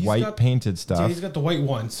that white painted stuff. Yeah, he's got the white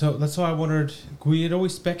one. So that's why I wondered. We had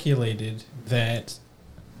always speculated that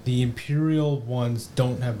the Imperial ones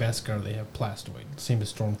don't have Beskar; they have Plastoid, same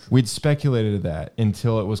as Stormtroopers. We'd speculated that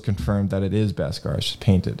until it was confirmed that it is Beskar. It's just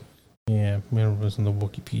painted. Yeah, it was in the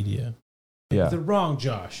Wikipedia. Yeah, they're wrong,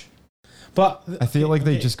 Josh. But I feel like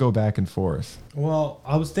they just go back and forth. Well,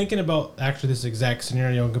 I was thinking about actually this exact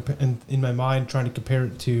scenario and in my mind trying to compare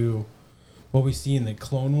it to what we see in the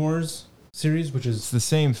Clone Wars series, which is it's the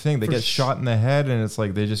same thing. They get shot in the head, and it's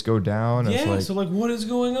like they just go down. And yeah, it's like, so like what is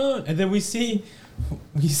going on? And then we see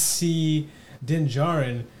Din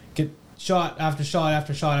Djarin get shot after shot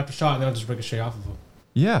after shot after shot, and then I'll just ricochet off of him.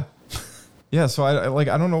 Yeah. Yeah, so I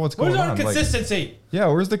don't know what's going on. Where's our consistency? Like, yeah,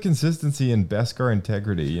 where's the consistency in Beskar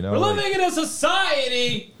integrity? You know, we're living in a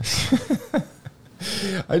society.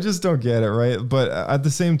 I just don't get it, right? But at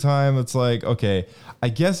the same time, it's like, okay, I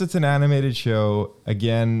guess it's an animated show.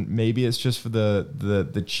 Again, maybe it's just for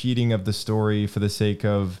the cheating of the story for the sake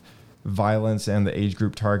of violence and the age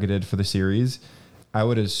group targeted for the series. I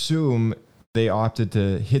would assume they opted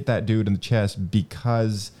to hit that dude in the chest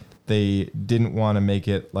because they didn't want to make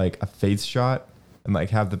it like a face shot and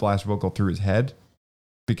like have the blaster bolt go through his head,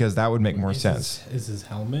 because that would make more sense. Is his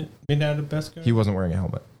helmet made out of Beskar? He wasn't wearing a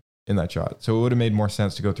helmet in that shot, so it would have made more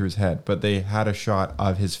sense to go through his head, but they had a shot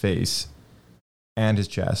of his face and his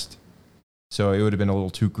chest, so it would have been a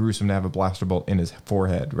little too gruesome to have a blaster bolt in his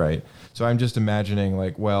forehead, right? So I'm just imagining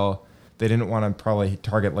like, well, they didn't want to probably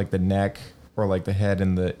target like the neck or like the head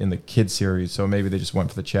in the kid series, so maybe they just went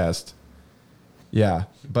for the chest. Yeah,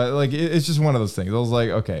 but like it's just one of those things. I was like,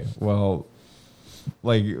 okay, well,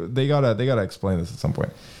 like they gotta explain this at some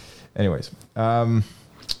point. Anyways,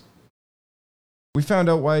 we found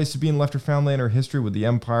out why Sabine left her family and her history with the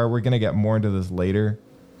Empire. We're gonna get more into this later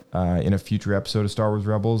in a future episode of Star Wars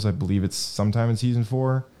Rebels. I believe it's sometime in season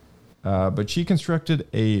 4. But she constructed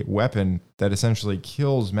a weapon that essentially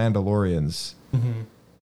kills Mandalorians.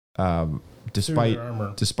 Mm-hmm. Despite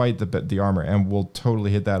the armor, and we'll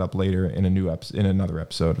totally hit that up later in another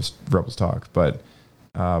episode of Rebels Talk. But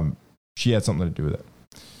she had something to do with it.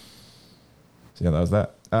 So yeah, that was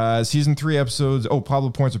that. Season 3 episodes. Oh, Pablo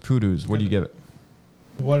points of Poodoos. What do you give it?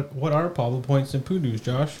 What are Pablo points and Poodoos,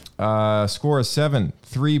 Josh? Score is 7.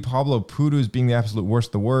 3 Pablo Poodoos being the absolute worst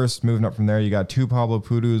of the worst. Moving up from there, you got 2 Pablo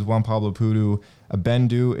Poodoos, 1 Pablo Poodoo. A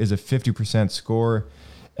Bendu is a 50% score.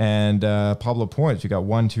 And Pablo points, you got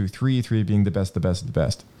 1, 2, 3, 3 being the best, the best, the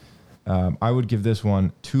best. I would give this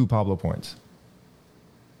one 2 Pablo points.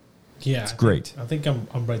 Yeah, it's great. I think I'm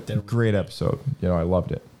right there. Great episode. You know, I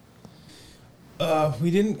loved it. We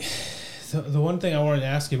didn't. The one thing I wanted to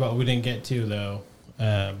ask you about, we didn't get to though,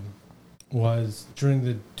 was during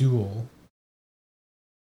the duel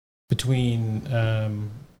between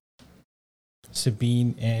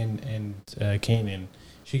Sabine and Kanan.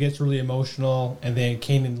 She gets really emotional, and then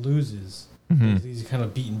Kanan loses. Mm-hmm. He's kind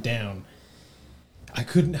of beaten down. I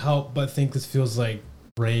couldn't help but think this feels like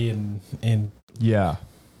Rey and yeah,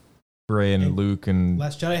 Rey and Luke and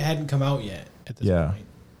Last Jedi hadn't come out yet at this point.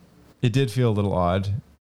 It did feel a little odd.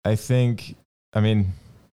 I think. I mean,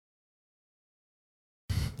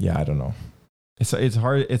 yeah, I don't know. It's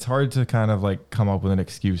hard. It's hard to kind of like come up with an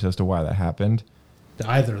excuse as to why that happened. To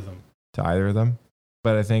either of them.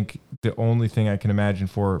 But I think the only thing I can imagine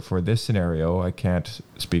for this scenario, I can't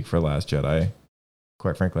speak for Last Jedi.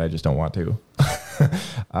 Quite frankly, I just don't want to.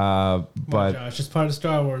 But Josh, it's part of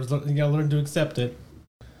Star Wars. You gotta learn to accept it.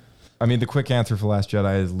 I mean, the quick answer for Last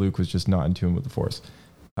Jedi is Luke was just not in tune with the Force.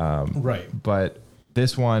 Right. But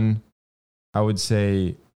this one, I would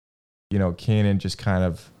say, Kanan just kind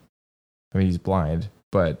of, I mean, he's blind,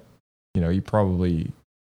 but, he probably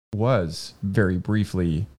was very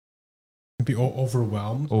briefly Be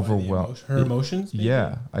overwhelmed. Her emotions. Maybe?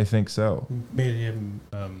 Yeah, I think so. Made him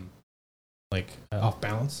off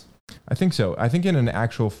balance. I think so. I think in an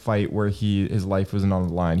actual fight where his life wasn't on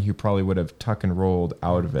the line, he probably would have tuck and rolled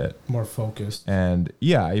out of it. More focused. And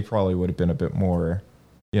yeah, he probably would have been a bit more,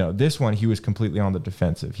 this one, he was completely on the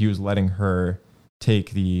defensive. He was letting her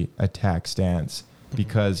take the attack stance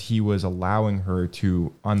because he was allowing her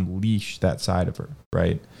to unleash that side of her,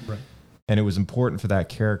 right? Right. And it was important for that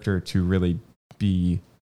character to really be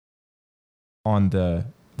on the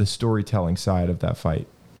storytelling side of that fight,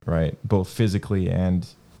 right? Both physically and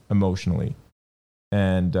emotionally.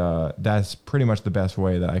 And that's pretty much the best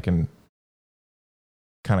way that I can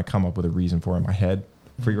kind of come up with a reason for in my head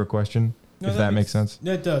for your question, if that makes sense.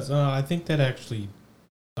 Yeah, it does. I think that actually,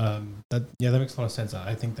 that makes a lot of sense.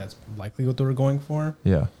 I think that's likely what they were going for.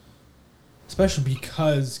 Yeah. Especially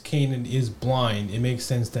because Kanan is blind, it makes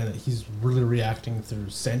sense that he's really reacting through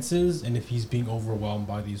senses, and if he's being overwhelmed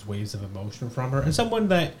by these waves of emotion from her, and someone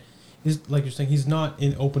that is, like you're saying, he's not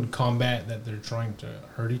in open combat that they're trying to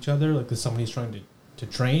hurt each other, like there's someone he's trying to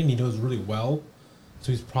train, he knows really well,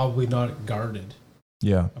 so he's probably not guarded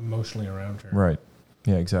emotionally around her. Right.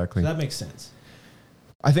 Yeah, exactly. So that makes sense.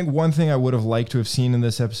 I think one thing I would have liked to have seen in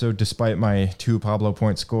this episode, despite my 2 Pablo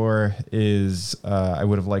point score, is I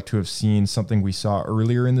would have liked to have seen something we saw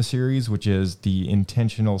earlier in the series, which is the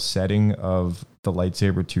intentional setting of the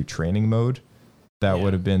lightsaber to training mode. That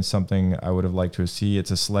would have been something I would have liked to have seen.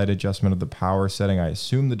 It's a slight adjustment of the power setting. I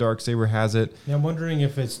assume the Darksaber has it. Yeah, I'm wondering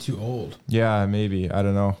if it's too old. Yeah, maybe. I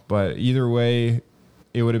don't know. But either way,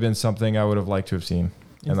 it would have been something I would have liked to have seen.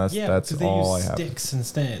 And that's all I have. Sticks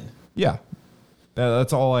instead. Yeah.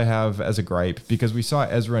 That's all I have as a gripe, because we saw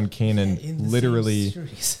Ezra and Kanan literally,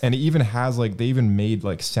 and it even has they even made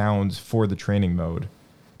sounds for the training mode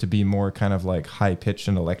to be more kind of high pitched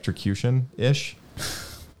and electrocution ish.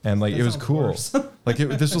 And it was cool.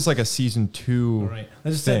 This was a season 2 right. I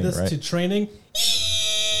just said this to training.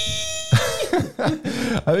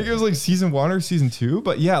 I think it was season 1 or season 2,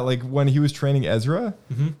 but yeah, when he was training Ezra,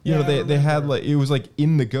 they had it was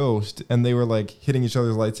in the Ghost, and they were hitting each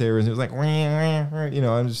other's lightsabers, and it was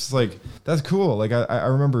I'm just that's cool. I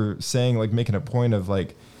remember saying making a point of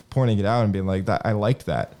pointing it out and being that I liked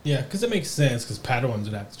that. Yeah, because it makes sense, because Padawans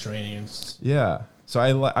would have to training. Yeah. So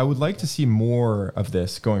I would like to see more of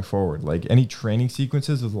this going forward. Any training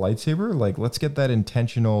sequences with lightsaber, let's get that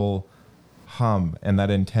intentional hum and that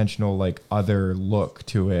intentional other look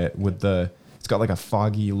to it with it's got a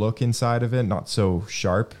foggy look inside of it, not so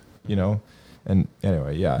sharp, and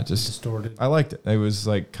anyway, yeah, just distorted. I liked it. It was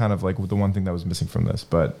kind of the one thing that was missing from this,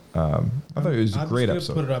 but I thought it was a great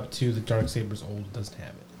episode. Put it up to the Darksaber's old. It doesn't have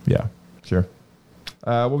it. Yeah, sure.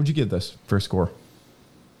 What would you give this first score?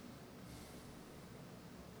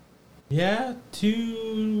 Yeah,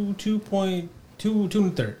 2.2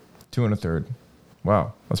 2.3. 2 1/3.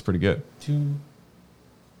 Wow, that's pretty good. 2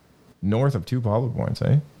 north of 2 Pablo points,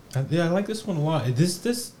 eh? Yeah, I like this one a lot.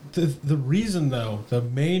 The reason though, the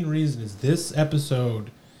main reason is this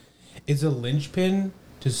episode is a linchpin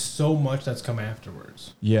to so much that's come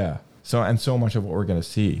afterwards. Yeah. So much of what we're gonna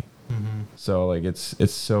see. Mm-hmm. So it's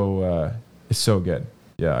so good.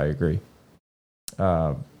 Yeah, I agree.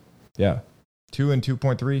 Yeah, 2 and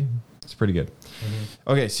 2.3. It's pretty good. Mm-hmm.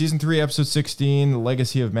 Okay, season 3, episode 16,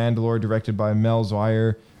 Legacy of Mandalore, directed by Mel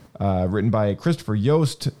Zweyer, written by Christopher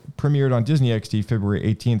Yost, premiered on Disney XD February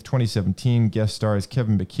 18th, 2017. Guest stars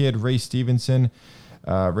Kevin McKidd, Ray Stevenson,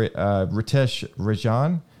 Ritesh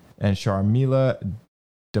Rajan, and Sharmila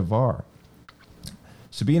Devar.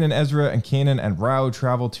 Sabine and Ezra and Kanan and Rao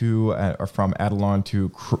travel from Adalon to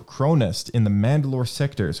Cronus in the Mandalore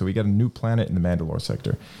sector. So we got a new planet in the Mandalore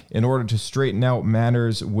sector in order to straighten out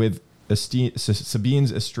matters with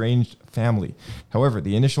Sabine's estranged family. However,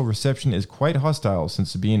 the initial reception is quite hostile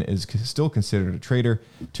since Sabine is still considered a traitor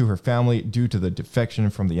to her family due to the defection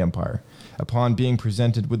from the Empire. Upon being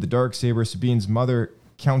presented with the Darksaber, Sabine's mother,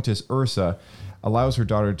 Countess Ursa, allows her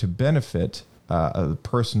daughter to benefit a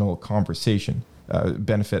personal conversation.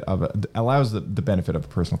 Allows the benefit of a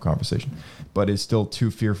personal conversation, but is still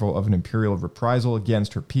too fearful of an imperial reprisal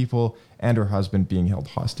against her people and her husband being held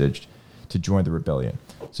hostage to join the rebellion.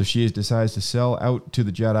 So she decides to sell out to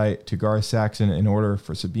the Jedi to Gar Saxon in order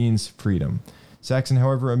for Sabine's freedom. Saxon,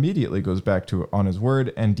 however, immediately goes back on his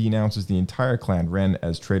word and denounces the entire clan Wren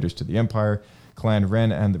as traitors to the Empire. Clan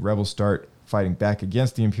Ren and the rebels start fighting back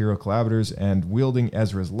against the Imperial collaborators, and wielding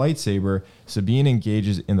Ezra's lightsaber, Sabine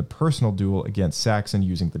engages in the personal duel against Saxon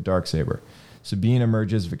using the Darksaber. Sabine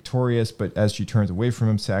emerges victorious, but as she turns away from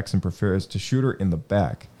him, Saxon prefers to shoot her in the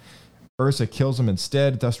back. Ursa kills him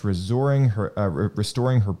instead, thus restoring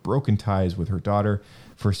her broken ties with her daughter,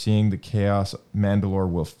 foreseeing the chaos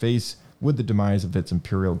Mandalore will face with the demise of its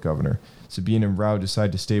Imperial governor. Sabine and Rao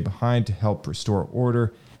decide to stay behind to help restore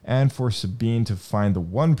order, and for Sabine to find the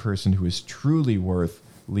one person who is truly worth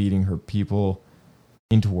leading her people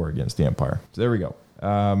into war against the Empire. So there we go.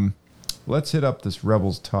 Let's hit up this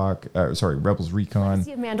Rebels Recon.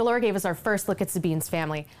 Legacy of Mandalore gave us our first look at Sabine's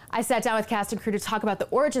family. I sat down with cast and crew to talk about the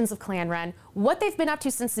origins of Clan Ren, what they've been up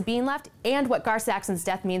to since Sabine left, and what Gar Saxon's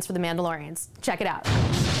death means for the Mandalorians. Check it out.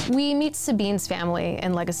 We meet Sabine's family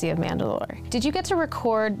in Legacy of Mandalore. Did you get to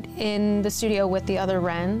record in the studio with the other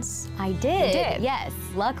Wrens? I did. You did? Yes.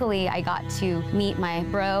 Luckily, I got to meet my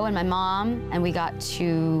bro and my mom, and we got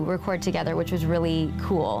to record together, which was really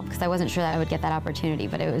cool, because I wasn't sure that I would get that opportunity,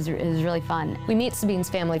 but it was really fun. We meet Sabine's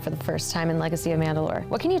family for the first time in Legacy of Mandalore.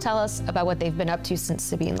 What can you tell us about what they've been up to since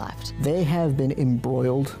Sabine left? They have been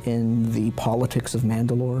embroiled in the politics of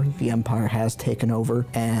Mandalore. The Empire has taken over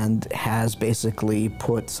and has basically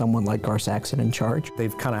put someone like Gar Saxon in charge.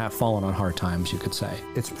 They've kind of fallen on hard times, you could say.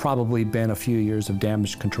 It's probably been a few years of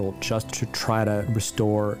damage control just to try to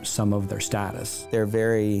restore some of their status. They're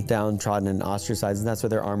very downtrodden and ostracized, and that's why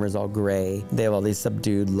their armor is all gray. They have all these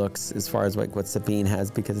subdued looks as far as like what Sabine has,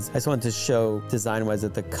 because I just wanted to show design-wise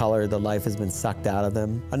that the color, the life has been sucked out of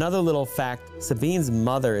them. Another little fact, Sabine's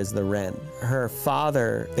mother is the Wren. Her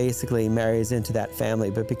father basically marries into that family,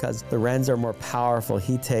 but because the Wrens are more powerful,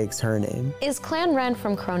 he takes her name. Is Clan Ren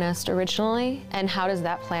from Cronest originally, and how does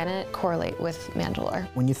that planet correlate with Mandalore?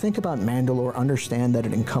 When you think about Mandalore, understand that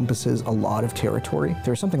it encompasses a lot of territory.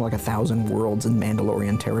 There's something like 1,000 worlds in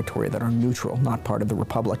Mandalorian territory that are neutral, not part of the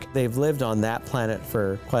Republic. They've lived on that planet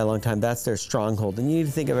for quite a long time. That's their stronghold. And you need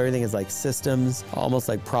to think of everything as like systems, almost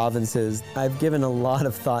like provinces. I've given a lot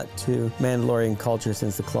of thought to Mandalorian culture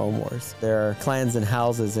since the Clone Wars. There are clans and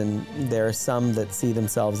houses, and there are some that see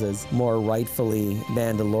themselves as more rightfully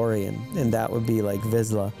Mandalorian, and that would be like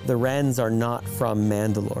Vizsla. The Wrens are not from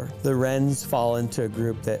Mandalore. The Wrens fall into a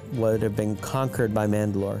group that would have been conquered by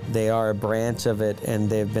Mandalore. They are a branch of it, and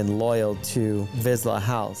they've been loyal to Vizsla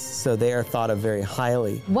House, so they are thought of very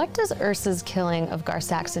highly. What does Ursa's killing of Gar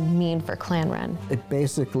Saxon mean for Clan Ren? It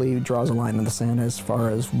basically draws a line in the sand as far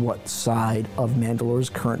as what side of Mandalore's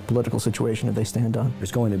current political situation do they stand on.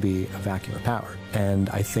 There's going to be a vacuum of power. And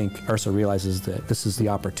I think Ursa realizes that this is the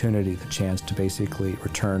opportunity, the chance to basically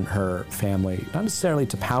return her family, not necessarily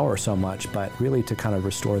to power so much, but really to kind of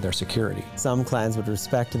restore their security. Some clans would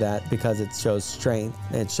respect that because it shows strength,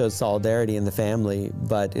 and it shows solidarity in the family,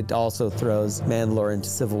 but it also throws Mandalore into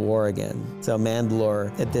civil war again. So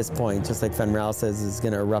Mandalore, at this point, just like Fenral says, is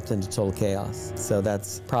going to erupt into total chaos. So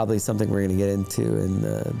that's probably something we're going to get into in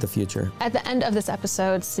the future. At the end of this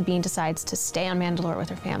episode, Sabine decides to stay on Mandalore with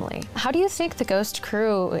her family. How do you think the Ghost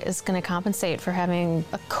crew is going to compensate for having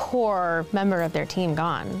a core member of their team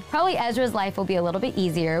gone? Probably Ezra's life will be a little bit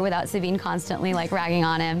easier without Sabine constantly like ragging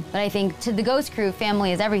on him. But I think to the Ghost crew,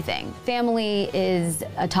 family is everything. Family is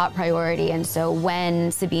a top priority, and so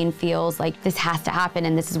when Sabine feels like this has to happen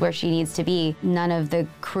and this is where she needs to be, none of the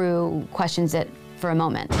crew questions it for a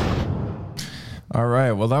moment. All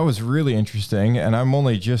right, well, that was really interesting, and I'm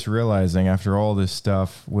only just realizing after all this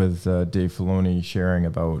stuff with Dave Filoni sharing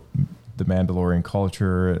about the Mandalorian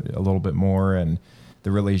culture a little bit more, and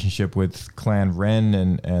the relationship with Clan Ren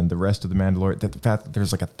and the rest of the Mandalorian, that the fact that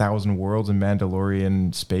there's like 1,000 worlds in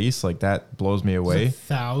Mandalorian space, like that blows me away.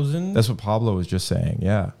 1,000? That's what Pablo was just saying,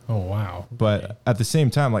 yeah. Oh, wow. But at the same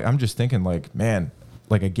time, like I'm just thinking like, man,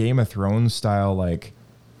 like a Game of Thrones style like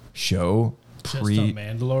show.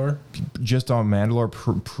 Just on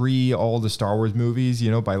Mandalore, pre all the Star Wars movies,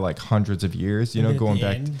 you know, by like hundreds of years, you know, going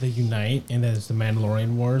back. They unite, and then it's the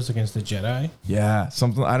Mandalorian Wars against the Jedi. Yeah,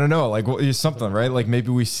 something, I don't know, like something, right? Like maybe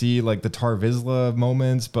we see like the Tar Vizsla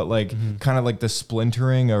moments, but like kind of like the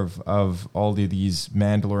splintering of all these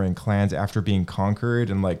Mandalorian clans after being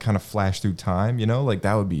conquered and like kind of flash through time, you know, like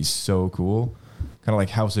that would be so cool. Kind of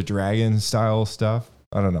like House of Dragons style stuff.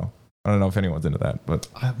 I don't know if anyone's into that, but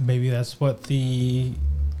maybe that's what the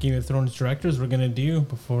Game of Thrones directors were going to do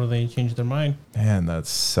before they changed their mind. Man, that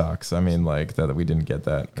sucks. I mean, like that we didn't get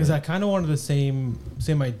that. Because I kind of wanted the same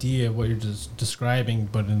idea of what you're just describing,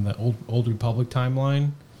 but in the old Republic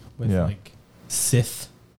timeline with like Sith.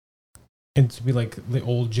 And to be like the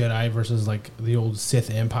old Jedi versus like the old Sith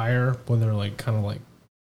Empire when they're like kind of like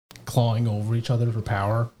clawing over each other for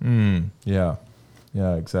power. Yeah.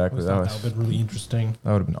 Yeah, exactly. That would have been really interesting.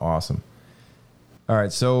 That would have been awesome. All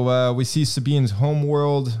right, so we see Sabine's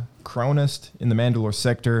homeworld, Cronist, in the Mandalore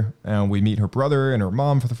sector, and we meet her brother and her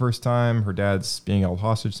mom for the first time. Her dad's being held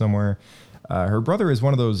hostage somewhere. Her brother is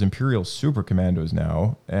one of those Imperial super commandos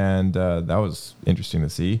now, and that was interesting to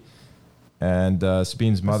see. And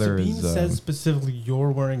Sabine's mother Sabine is... says specifically you're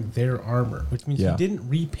wearing their armor, which means he didn't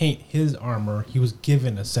repaint his armor. He was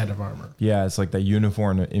given a set of armor. Yeah, it's like the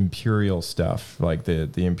uniform Imperial stuff, like the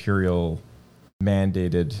Imperial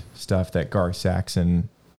mandated stuff that Gar Saxon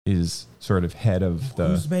is sort of head of the...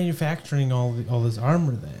 Who's manufacturing all this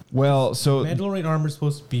armor then? Well, so... Mandalorian armor is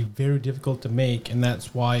supposed to be very difficult to make, and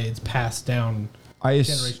that's why it's passed down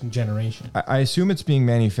generation to generation. I assume it's being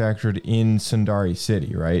manufactured in Sundari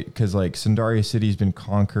City, right? Because like Sundari City's been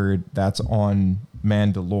conquered. That's on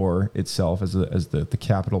Mandalore itself as the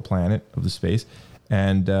capital planet of the space.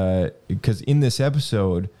 And because in this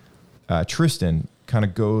episode, Tristan kind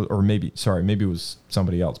of goes, or maybe it was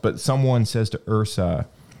somebody else, but someone says to Ursa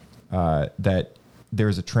that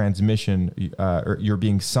there's a transmission, or you're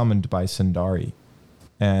being summoned by Sundari.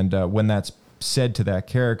 And when that's said to that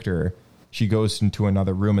character, she goes into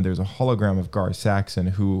another room and there's a hologram of Gar Saxon,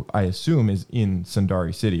 who I assume is in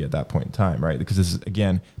Sundari City at that point in time, right? Because this is,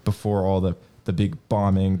 again, before all the big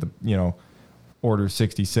bombing, Order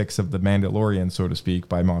 66 of the Mandalorian, so to speak,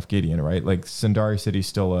 by Moff Gideon, right? Like Sundari City's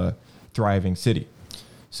still a thriving city.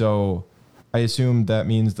 So I assume that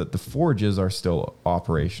means that the forges are still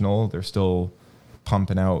operational. They're still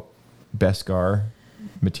pumping out Beskar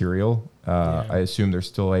material. I assume they're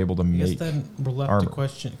still able to make I guess then we're left armor. to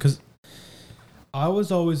question, because I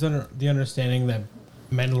was always under the understanding that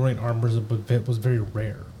Mandalorian armor was very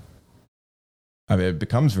rare. I mean, it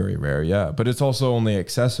becomes very rare, yeah. But it's also only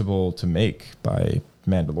accessible to make by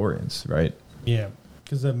Mandalorians, right? Yeah,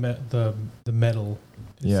 because the metal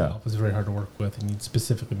itself is very hard to work with, and you need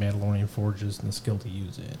specifically Mandalorian forges and the skill to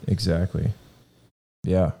use it. Exactly.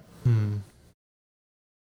 Yeah.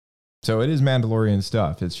 So it is Mandalorian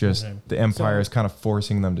stuff. It's just the Empire is kind of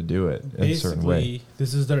forcing them to do it in a certain way. Basically,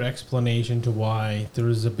 this is their explanation to why there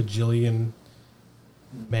is a bajillion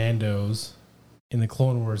Mandos in the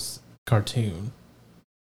Clone Wars cartoon,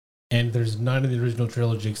 and there's none in the original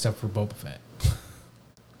trilogy except for Boba Fett.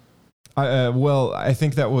 Well, I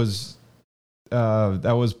think that was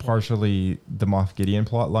partially the Moff Gideon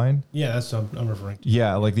plot line. Yeah, that's what I'm referring to.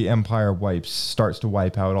 Yeah, like the Empire starts to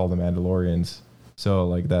wipe out all the Mandalorians. So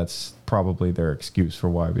like that's probably their excuse for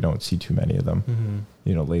why we don't see too many of them,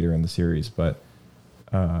 later in the series. But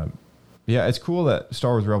yeah, it's cool that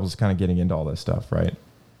Star Wars Rebels is kind of getting into all this stuff, right?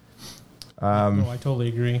 No, I totally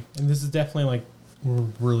agree. And this is definitely like we're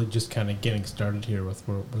really just kind of getting started here with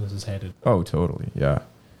where this is headed. Oh, totally. Yeah.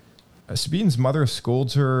 Sabine's mother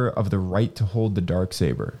scolds her of the right to hold the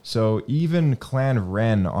Darksaber. So even Clan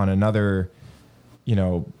Ren on another,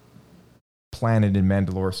 planet in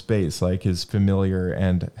Mandalore space, like, is familiar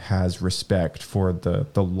and has respect for the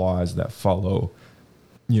laws that follow,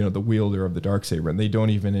 the wielder of the Darksaber. And they don't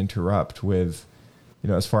even interrupt with,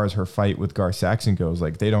 as far as her fight with Gar Saxon goes,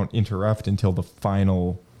 like, they don't interrupt until the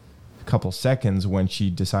final couple seconds when she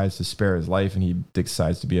decides to spare his life and he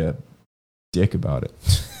decides to be a dick about it.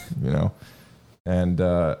 And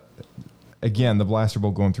again, the blaster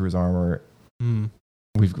bolt going through his armor,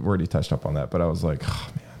 we've already touched up on that, but I was like,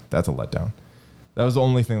 oh man, that's a letdown. That was the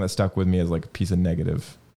only thing that stuck with me as like a piece of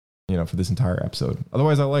negative, for this entire episode.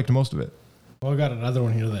 Otherwise, I liked most of it. Well, I got another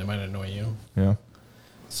one here that might annoy you. Yeah.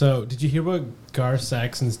 So, did you hear what Gar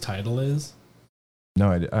Saxon's title is?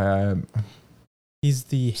 No, I He's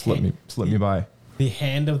the... Slip me by. The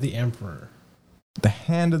Hand of the Emperor. The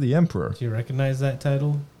Hand of the Emperor. Do you recognize that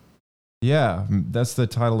title? Yeah, that's the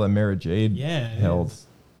title that Mara Jade held.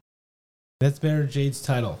 That's Mara Jade's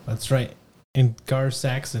title. That's right. And Gar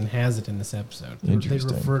Saxon has it in this episode. They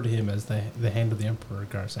refer to him as the Hand of the Emperor,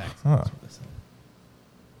 Gar Saxon. Huh.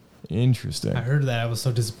 Interesting. I heard that. I was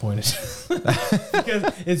so disappointed.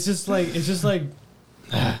 Because it's just like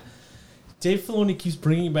Dave Filoni keeps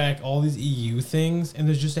bringing back all these EU things, and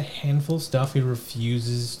there's just a handful of stuff he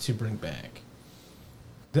refuses to bring back.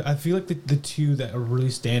 I feel like the two that really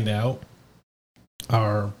stand out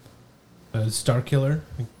are Starkiller,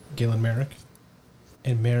 Galen Merrick,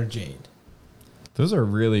 and Mara Jade. Those are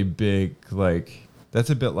really big, like, that's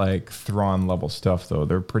a bit like Thrawn level stuff, though.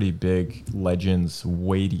 They're pretty big legends,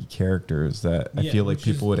 weighty characters that I feel like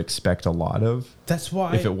people would expect a lot of. That's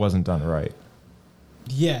why, if it wasn't done right.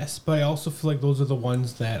 Yes, but I also feel like those are the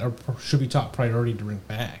ones that should be top priority to bring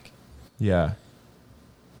back. Yeah.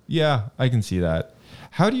 Yeah, I can see that.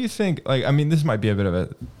 How do you think, like, I mean, this might be a bit of a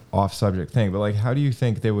off-subject thing, but like, how do you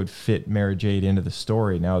think they would fit Mara Jade into the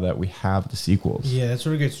story now that we have the sequels? Yeah, that's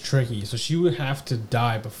where it gets tricky. So she would have to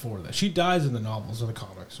die before that. She dies in the novels or the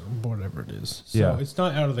comics or whatever it is. So it's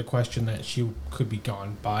not out of the question that she could be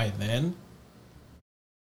gone by then.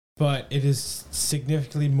 But it is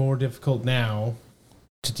significantly more difficult now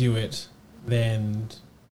to do it than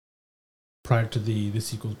prior to the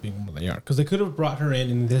sequels being what they are. Because they could have brought her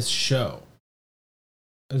in this show,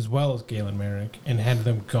 as well as Galen Merrick, and had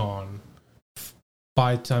them gone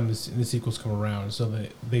by the time the sequels come around, so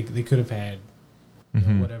that they could have had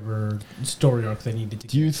whatever story arc they needed to.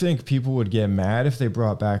 Do you think people would get mad if they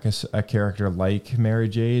brought back a character like Mara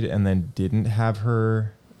Jade and then didn't have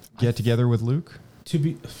her get together with Luke?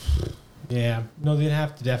 No, they'd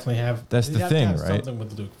have to definitely have. That's the thing, right? Something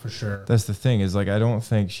with Luke for sure. That's the thing is, like, I don't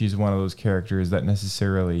think she's one of those characters that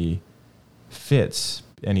necessarily fits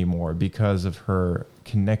anymore because of her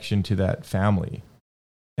connection to that family.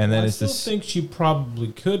 And then I still think she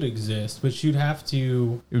probably could exist, but she'd have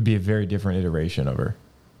to. It would be a very different iteration of her.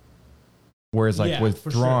 Whereas, like with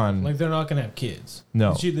Thrawn, sure. Like they're not gonna have kids.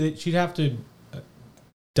 No, she'd have to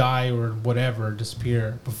die or whatever,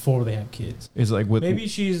 disappear before they have kids. It's like with maybe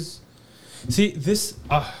she's. See this.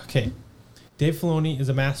 Okay, Dave Filoni is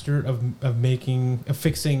a master of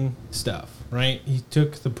fixing stuff. Right, he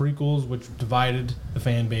took the prequels, which divided the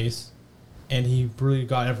fan base, and he really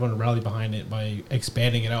got everyone to rally behind it by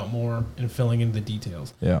expanding it out more and filling in the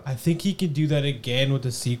details. Yeah, I think he can do that again with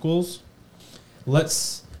the sequels.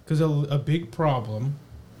 Because a big problem,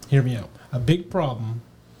 hear me out. A big problem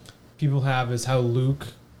people have is how Luke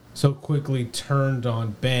so quickly turned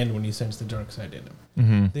on Ben when he sensed the dark side in him.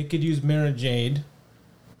 Mm-hmm. They could use Mara Jade.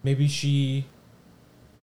 Maybe she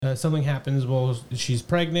something happens while she's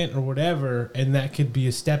pregnant or whatever, and that could be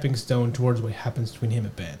a stepping stone towards what happens between him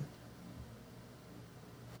and Ben.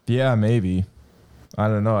 Yeah, maybe. I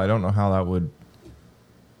don't know. I don't know how that would.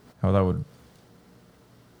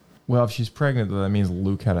 Well, if she's pregnant, that means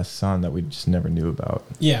Luke had a son that we just never knew about.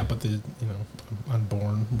 Yeah, but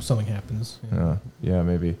unborn, something happens. Yeah,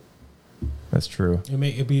 maybe. That's true.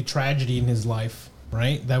 It'd be a tragedy in his life,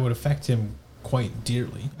 right? That would affect him quite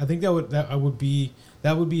dearly. I think that would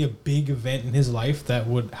be a big event in his life that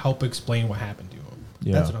would help explain what happened to him.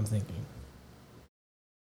 Yeah. That's what I'm thinking.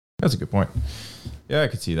 That's a good point. Yeah, I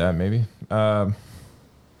could see that maybe.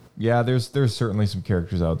 Yeah, there's certainly some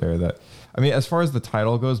characters out there that, I mean, as far as the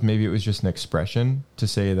title goes, maybe it was just an expression to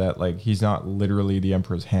say that, like, he's not literally the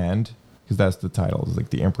Emperor's hand, because that's the title, is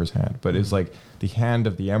like the Emperor's hand, but it's like the hand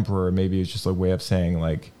of the Emperor. Maybe it's just a way of saying,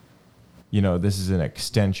 like, you know, this is an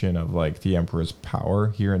extension of like the Emperor's power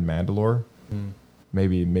here in Mandalore.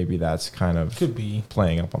 Maybe that's kind of could be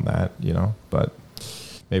playing up on that, you know, but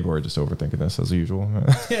maybe we're just overthinking this as usual.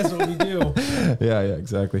 Yeah, that's what we do. Yeah,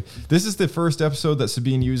 exactly. This is the first episode that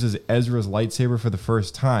Sabine uses Ezra's lightsaber for the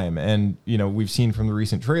first time. And, you know, we've seen from the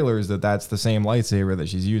recent trailers that that's the same lightsaber that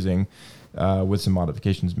she's using with some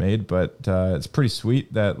modifications made. But it's pretty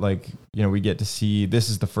sweet that, like, you know, we get to see, this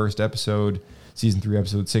is the first episode, season 3,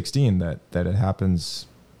 episode 16, that it happens,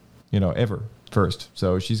 you know, ever first.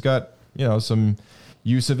 So she's got, you know, some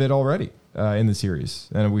use of it already. In the series,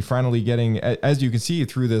 and we finally getting, as you can see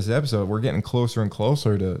through this episode, we're getting closer and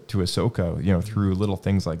closer to Ahsoka, you know, through little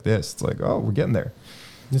things like this. It's like, oh, we're getting there.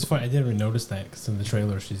 It's funny, I didn't even notice that, because in the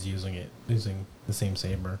trailer she's using the same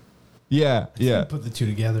saber. Yeah. Put the two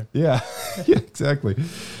together. Yeah, yeah, exactly.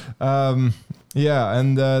 Yeah,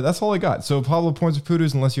 and that's all I got. So Pablo Points of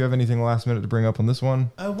Poodles, unless you have anything last minute to bring up on this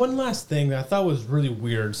one. One last thing that I thought was really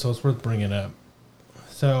weird, so it's worth bringing up.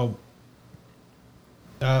 So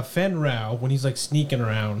Fen Rao, when he's like sneaking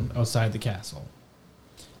around outside the castle,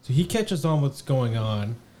 so he catches on what's going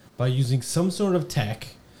on by using some sort of tech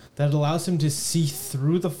that allows him to see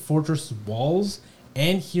through the fortress walls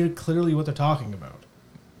and hear clearly what they're talking about.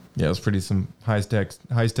 Yeah, it's pretty some high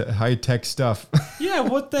tech stuff. Yeah,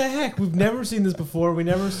 what the heck? We've never seen this before. We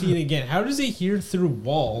never see it again. How does he hear through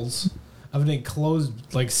walls of an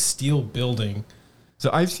enclosed like steel building? So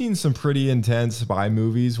I've seen some pretty intense spy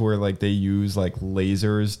movies where like they use like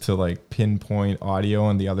lasers to like pinpoint audio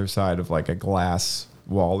on the other side of like a glass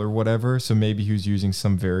wall or whatever. So maybe he was using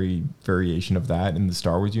some variation of that in the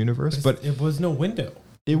Star Wars universe. But it was no window.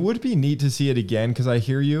 It would be neat to see it again, because I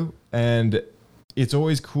hear you, and it's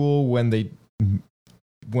always cool when they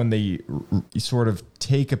sort of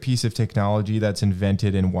take a piece of technology that's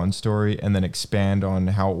invented in one story and then expand on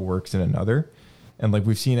how it works in another. And like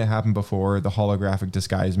we've seen it happen before, the holographic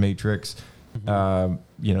disguise matrix, you know,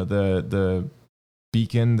 the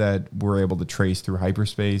beacon that we're able to trace through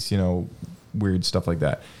hyperspace, you know, weird stuff like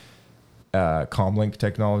that. comlink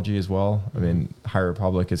technology as well. I mean, High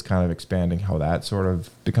Republic is kind of expanding how that sort of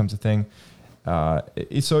becomes a thing.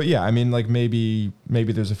 So yeah, I mean, like maybe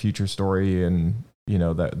there's a future story, and you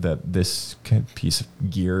know that this piece of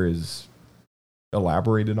gear is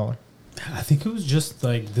elaborated on. I think it was just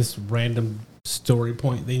like this random story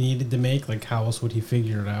point they needed to make. Like, how else would he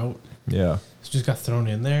figure it out? Yeah, it just got thrown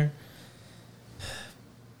in there.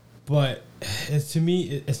 But to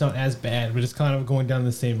me, it's not as bad. But it's kind of going down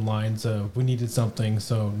the same lines of we needed something,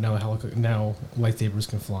 so now lightsabers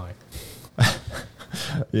can fly.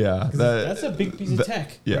 Yeah, that's a big piece of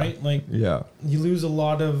tech, yeah, right? Like, yeah, you lose a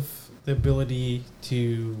lot of the ability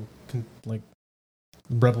to like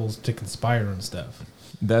rebels to conspire and stuff.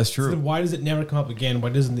 That's true. So then why does it never come up again? Why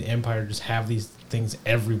doesn't the Empire just have these things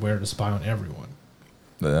everywhere to spy on everyone?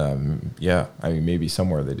 Yeah, I mean, maybe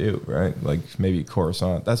somewhere they do, right? Like maybe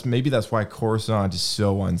Coruscant. That's why Coruscant is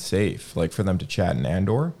so unsafe, like for them to chat in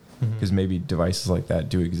Andor, because maybe devices like that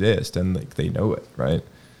do exist and like they know it, right?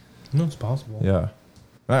 No, it's possible. Yeah,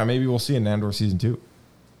 maybe we'll see in Andor season 2.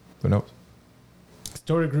 Who knows?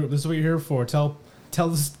 Story group. This is what you're here for. Tell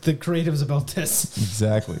us the creatives about this.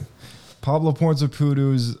 Exactly. Pablo Points of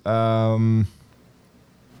Poodoos.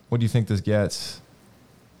 What do you think this gets?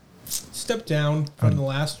 Step down from the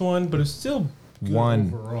last one, but it's still good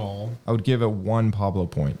overall. I would give it 1 Pablo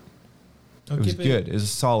point. It was good. It was a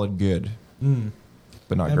solid good,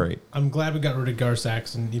 but not great. I'm glad we got rid of Gar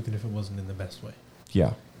Saxon, even if it wasn't in the best way.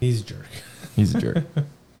 Yeah. He's a jerk. He's a jerk.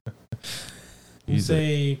 He's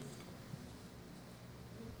say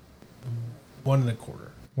 1.25.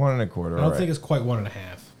 1.25. I don't think it's quite 1.5.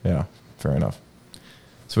 Yeah, fair enough.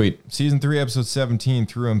 Sweet. Season 3, episode 17,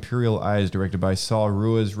 Through Imperial Eyes, directed by Saul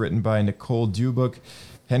Ruiz, written by Nicole Dubuc,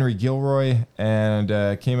 Henry Gilroy,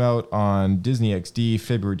 and came out on Disney XD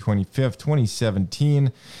February 25th,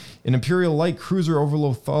 2017. An Imperial light cruiser over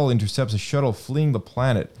Lothal intercepts a shuttle fleeing the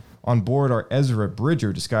planet. On board are Ezra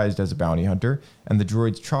Bridger, disguised as a bounty hunter, and the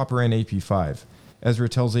droids Chopper and AP-5. Ezra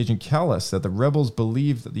tells Agent Callus that the rebels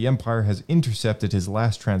believe that the Empire has intercepted his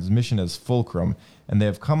last transmission as Fulcrum, and they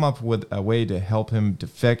have come up with a way to help him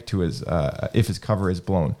defect to his if his cover is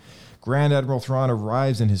blown. Grand Admiral Thrawn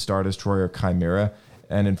arrives in his Star Destroyer Chimera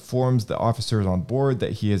and informs the officers on board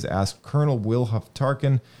that he has asked Colonel Wilhuff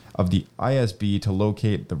Tarkin of the ISB to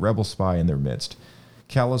locate the rebel spy in their midst.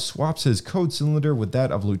 Callus swaps his code cylinder with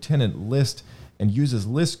that of Lieutenant List and uses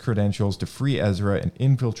List's credentials to free Ezra and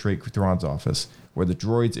infiltrate Thrawn's office, where the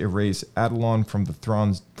droids erase Adelon from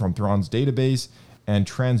Thrawn's database and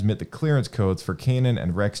transmit the clearance codes for Kanan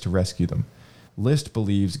and Rex to rescue them. List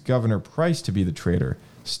believes Governor Price to be the traitor,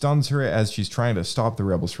 stuns her as she's trying to stop the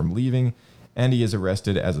rebels from leaving, and he is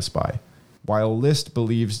arrested as a spy. While List is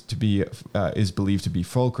believed to be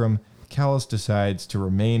Fulcrum, Callus decides to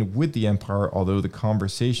remain with the Empire, although the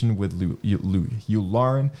conversation with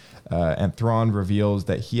Yularen and Thrawn reveals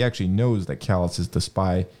that he actually knows that Callus is the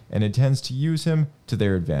spy and intends to use him to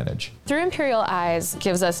their advantage. Through Imperial Eyes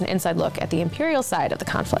gives us an inside look at the Imperial side of the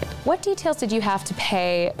conflict. What details did you have to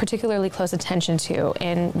pay particularly close attention to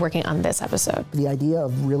in working on this episode? The idea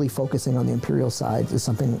of really focusing on the Imperial side is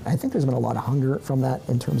something, I think there's been a lot of hunger from that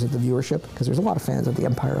in terms of the viewership, because there's a lot of fans of the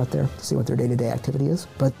Empire out there to see what their day-to-day activity is.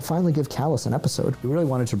 But finally give Callus an episode. We really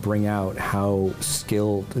wanted to bring out how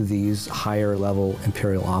skilled these higher level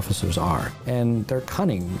Imperial officers are. And they're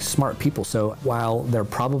cunning, smart people. So while they're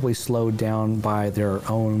probably slowed down by their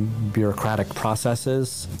own bureaucratic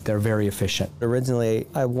processes, they're very efficient. Originally,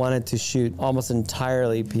 I wanted to shoot almost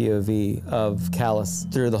entirely POV of Callus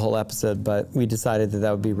through the whole episode, but we decided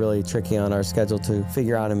that would be really tricky on our schedule to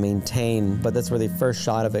figure out and maintain. But that's where the first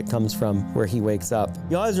shot of it comes from, where he wakes up.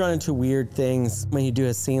 You always run into weird things when you do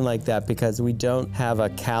a scene like that, because we don't have a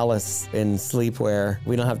Callus in sleepwear.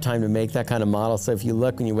 We don't have time to make that kind of model. So if you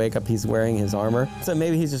look when you wake up, he's wearing his armor. So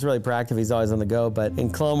maybe he's just really proactive. He's always on the go. But in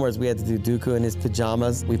Clone Wars, we had to do Dooku in his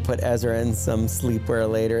pajamas. We put Ezra in some sleepwear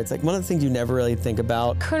later. It's like one of the things you never really think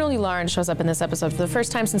about. Colonel Yularen shows up in this episode for the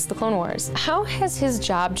first time since the Clone Wars. How has his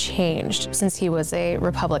job changed since he was a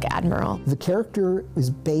Republic admiral? The character is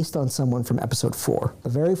based on someone from episode 4. The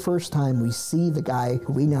very first time we see the guy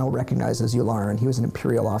who we now recognize as Yularen, he was an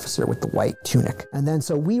Imperial officer with the white tunic. And then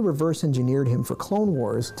so we reverse engineered him for Clone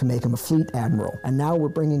Wars to make him a fleet admiral. And now we're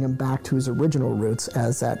bringing him back to his original roots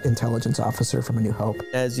as that intelligence officer from A New Hope.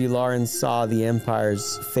 As Yularen saw the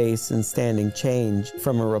Empire's face and standing change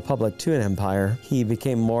from a republic to an empire. He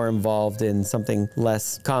became more involved in something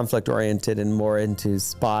less conflict-oriented and more into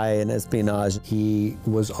spy and espionage. He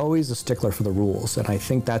was always a stickler for the rules, and I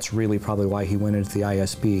think that's really probably why he went into the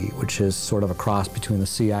ISB, which is sort of a cross between the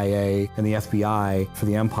CIA and the FBI for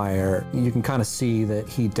the Empire. You can kind of see that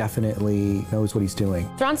he definitely knows what he's doing.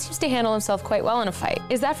 Thrawn seems to handle himself quite well in a fight.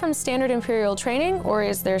 Is that from standard Imperial training, or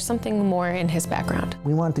is there something more in his background?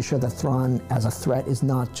 We wanted to show that Thrawn as a threat is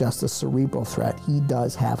not just a cerebral threat. He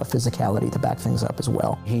does have a physicality to back things up as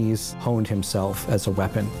well. He's honed himself as a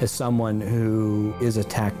weapon. As someone who is a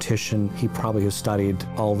tactician, he probably has studied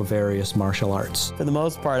all the various martial arts. For the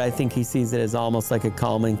most part, I think he sees it as almost like a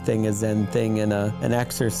calming thing, a zen thing, and an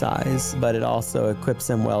exercise, but it also equips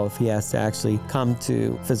him well if he has to actually come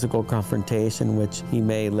to physical confrontation, which he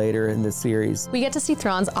may later in the series. We get to see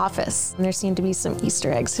Thrawn's office, and there seem to be some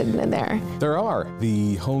Easter eggs hidden in there. There are.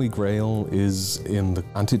 The Holy Grail is in the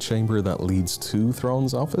antechamber that leads to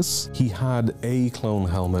Thrawn's office. He had a clone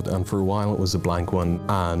helmet, and for a while it was a blank one,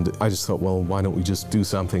 and I just thought, well, why don't we just do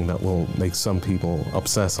something that will make some people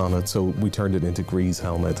obsess on it? So we turned it into Gree's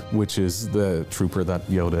helmet, which is the trooper that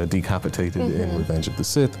Yoda decapitated in Revenge of the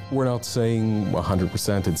Sith. We're not saying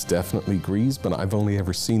 100% it's definitely Gree's, but I've only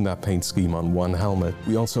ever seen that paint scheme on one helmet.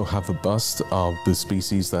 We also have a bust of the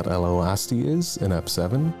species that Elo Asti is in Ep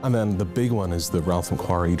 7, and then the big one is the Ralph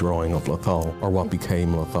McQuarrie drawing of Lothal, or what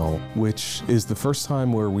became Lothal, which is the first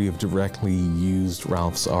time where we have directly used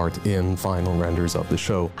Ralph's art in final renders of the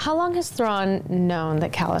show. How long has Thrawn known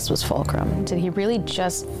that Kallus was Fulcrum? Did he really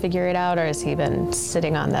just figure it out, or has he been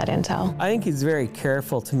sitting on that intel? I think he's very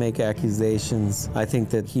careful to make accusations. I think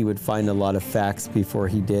that he would find a lot of facts before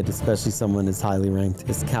he did, especially someone as highly ranked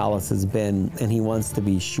as Kallus has been, and he wants to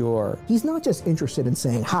be sure. He's not just interested in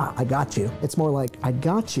saying, ha, I got you. It's more like, I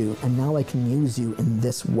got you, and now I can use you in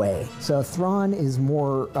this way. So Thrawn is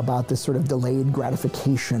more about this sort of delayed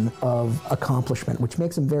gratification of accomplishment, which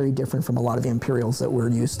makes him very different from a lot of the Imperials that we're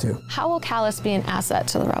used to. How will Kallus be an asset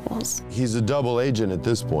to the Rebels? He's a double agent at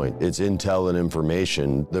this point. It's intel and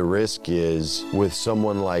information. The risk is, with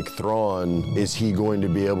someone like Thrawn, is he going to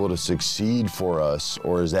be able to succeed for us,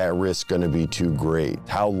 or is that risk going to be too great?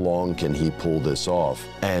 How long can he pull this off?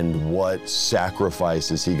 And what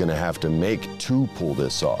sacrifice is he going to have to make to pull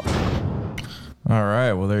this off? All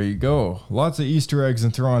right, well, there you go. Lots of Easter eggs in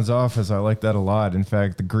Thrawn's office. I like that a lot. In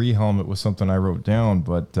fact, the Gree helmet was something I wrote down,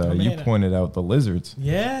 but you pointed out the lizards.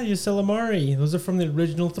 Yeah, Ysalamari. Those are from the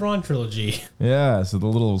original Thrawn trilogy. Yeah, so the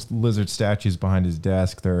little lizard statues behind his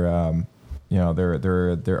desk, they're in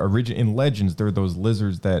Legends, they're those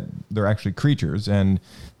lizards that they're actually creatures, and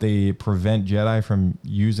they prevent Jedi from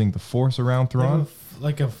using the Force around Thrawn.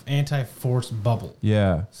 Like a anti-force bubble.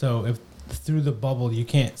 Yeah. So if through the bubble you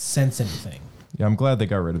can't sense anything. Yeah, I'm glad they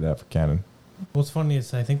got rid of that for canon. What's funny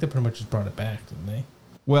is I think they pretty much just brought it back, didn't they?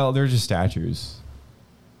 Well, they're just statues.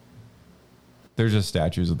 They're just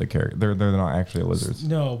statues of the character. They're not actually lizards.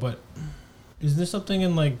 No, but is there something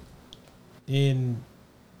in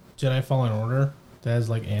Jedi Fallen Order that has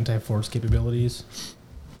like anti-force capabilities?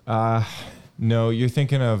 No, you're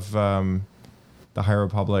thinking of the High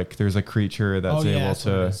Republic. There's a creature that's able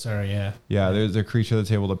to. Yeah, there's a creature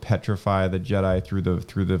that's able to petrify the Jedi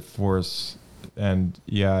through the Force, and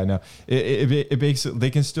yeah, no, it basically they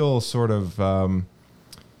can still sort of.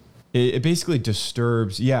 It basically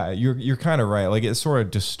disturbs. Yeah, you're kind of right. Like it sort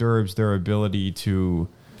of disturbs their ability to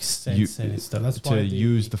sense and stuff. That's why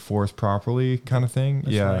use the Force properly, kind of thing.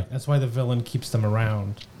 That's right. That's why the villain keeps them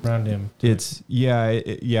around him. It's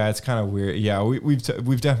it's kind of weird. Yeah,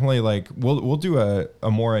 we've definitely like we'll do a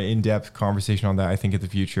more in-depth conversation on that, I think, in the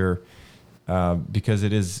future, because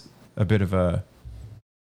it is a bit of a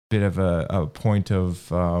point of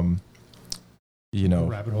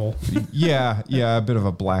rabbit hole. yeah, a bit of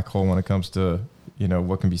a black hole when it comes to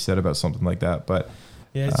what can be said about something like that, but.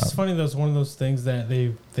 Yeah, it's just funny. That was one of those things that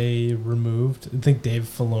they removed. I think Dave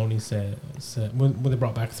Filoni said when they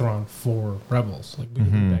brought back Thrawn for Rebels, like we can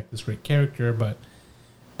bring back this great character, but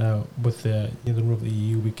with the rule of the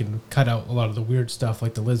EU, we can cut out a lot of the weird stuff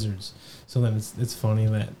like the lizards. So then it's funny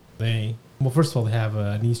that first of all, they have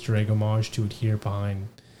an Easter egg homage to it here behind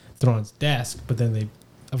Thrawn's desk, but then they,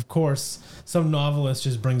 of course, some novelist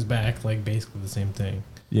just brings back like basically the same thing.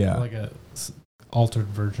 Yeah, like a altered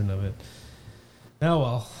version of it. Oh,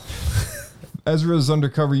 well. Ezra's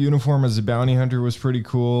undercover uniform as a bounty hunter was pretty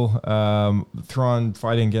cool. Thrawn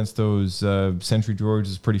fighting against those sentry droids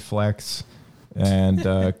is pretty flex. And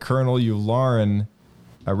Colonel Yularen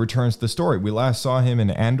returns to the story. We last saw him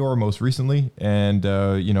in Andor most recently. And,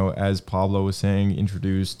 as Pablo was saying,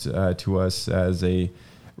 introduced to us as a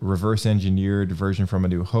reverse engineered version from A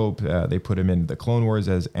New Hope. They put him in the Clone Wars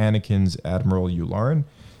as Anakin's Admiral Yularen.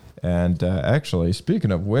 And actually,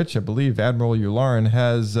 speaking of which, I believe Admiral Yularen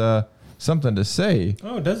has something to say.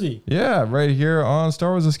 Oh, does he? Yeah, right here on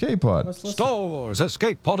Star Wars Escape Pod. Star Wars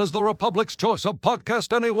Escape Pod is the Republic's choice of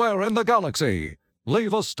podcast anywhere in the galaxy.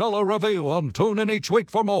 Leave a stellar review and tune in each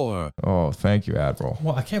week for more. Oh, thank you, Admiral.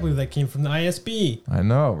 Well, I can't believe that came from the ISB. I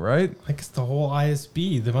know, right? I guess the whole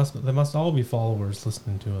ISB. They must all be followers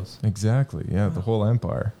listening to us. Exactly. Yeah, the whole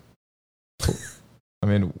empire. I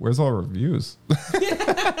mean, where's all reviews?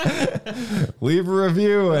 Leave a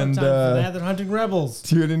review and they're hunting rebels.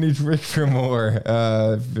 Tune in each week for more.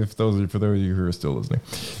 For those of you who are still listening,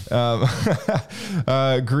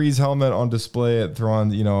 Gree's helmet on display at Thrawn.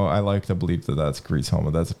 You know, I like to believe that that's Gree's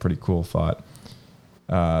helmet. That's a pretty cool thought.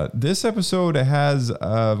 This episode has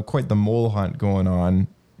quite the mole hunt going on.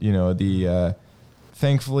 You know,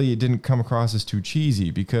 thankfully it didn't come across as too cheesy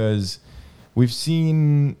because we've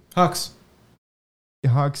seen Hux,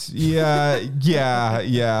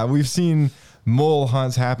 yeah. We've seen mole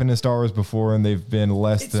hunts happen in Star Wars before, and they've been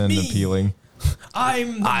less than appealing.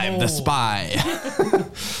 I'm the spy.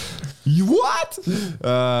 You what?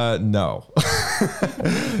 No.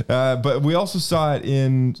 But we also saw it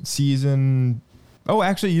in season. Oh,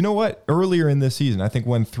 actually, you know what? Earlier in this season, I think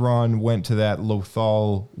when Thrawn went to that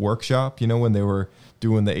Lothal workshop, you know, when they were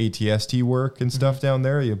doing the ATST work and stuff down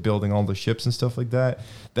there, you're building all the ships and stuff like that.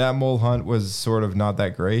 That mole hunt was sort of not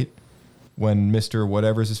that great when Mr.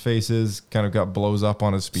 Whatever's his face is kind of blows up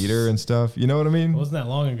on a speeder and stuff. You know what I mean? It wasn't that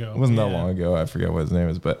long ago. It wasn't that long ago. I forget what his name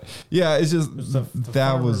is, but yeah, it's just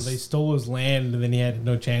they stole his land and then he had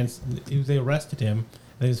no chance. They arrested him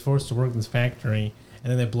and he was forced to work in this factory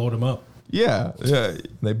and then they blowed him up. Yeah.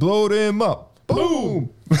 They blowed him up. Boom.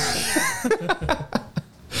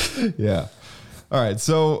 Yeah. All right,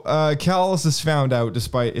 so Callus is found out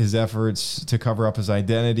despite his efforts to cover up his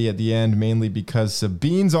identity at the end, mainly because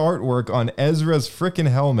Sabine's artwork on Ezra's frickin'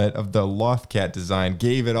 helmet of the Lothcat design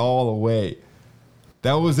gave it all away.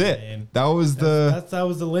 That was it. Man. That was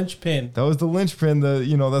the linchpin. That was the linchpin.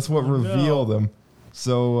 That's what revealed him.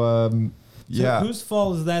 So yeah. So whose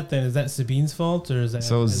fault is that then? Is that Sabine's fault or is that?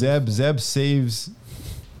 So Zeb saves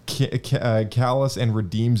Callus and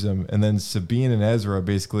redeems him, and then Sabine and Ezra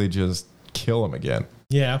basically just kill him again.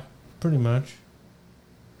 Yeah, pretty much.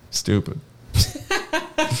 Stupid.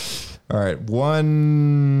 All right, no,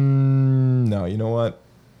 you know what?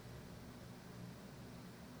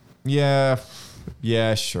 Yeah,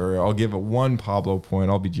 sure. I'll give it one Pablo point.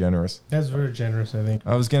 I'll be generous. That's very generous, I think.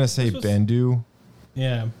 I was gonna say Bendu.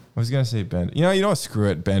 Yeah. I was gonna say Bendu. You know what? Screw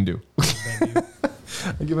it, Bendu.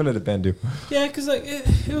 I'm giving it a Bendu. Yeah, because like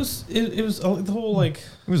it was the whole like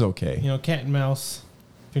it was okay. You know, cat and mouse.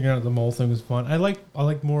 Figuring out the mole thing was fun. I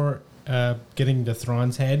like more getting to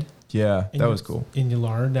Thrawn's head. Yeah, that was cool. In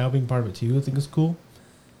Yularen now being part of it too, I think is cool.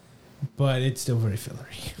 But it's still very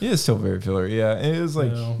fillery. It is still very fillery. Yeah, it was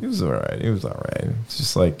like it was all right. It's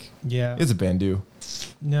just like it's a Bendu.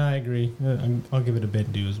 No, I agree. I'll give it a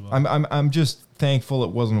Bendu as well. I'm just thankful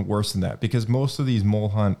it wasn't worse than that because most of these mole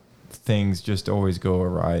hunt things just always go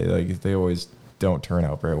awry. Like they always don't turn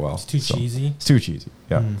out very well. It's too cheesy. It's too cheesy.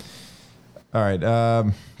 Yeah. All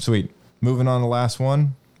right, sweet. Moving on to the last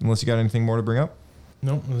one, unless you got anything more to bring up?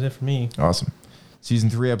 Nope, that was it for me. Awesome. Season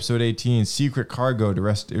 3, Episode 18, Secret Cargo,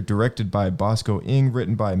 directed by Bosco Ing,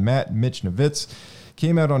 written by Matt Michnovitz,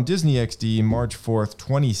 came out on Disney XD March 4th,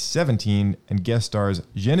 2017, and guest stars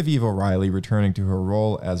Genevieve O'Reilly, returning to her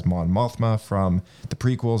role as Mon Mothma from the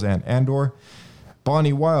prequels and Andor,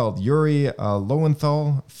 Bonnie Wilde, Yuri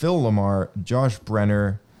Lowenthal, Phil Lamar, Josh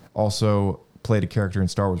Brenner, also played a character in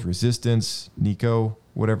Star Wars Resistance, Nico,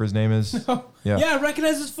 whatever his name is. Yeah, I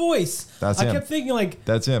recognize his voice. That's him. I kept thinking like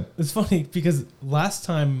that's him. It's funny because last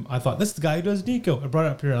time I thought this is the guy who does Nico. I brought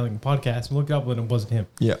it up here on the podcast and looked up and it wasn't him.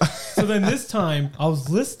 Yeah. So then this time I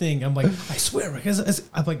was listening. I'm like, I swear,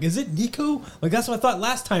 I'm like, is it Nico? Like that's what I thought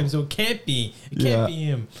last time. So it can't be. It can't be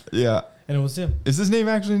him. Yeah. And it was him. Is his name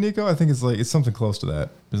actually Nico? I think it's something close to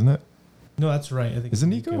that, isn't it? No, that's right. I think is it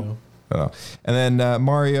Nico? Oh. And then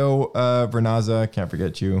Mario Vernazza, can't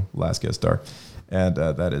forget you, last guest star. And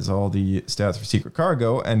that is all the stats for Secret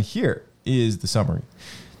Cargo. And here is the summary.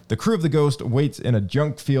 The crew of the Ghost waits in a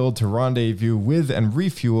junk field to rendezvous with and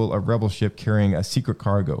refuel a rebel ship carrying a secret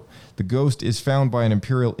cargo. The Ghost is found by an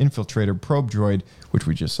Imperial infiltrator probe droid, which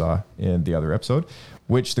we just saw in the other episode,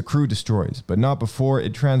 which the crew destroys, but not before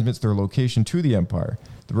it transmits their location to the Empire.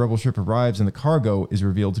 The rebel ship arrives and the cargo is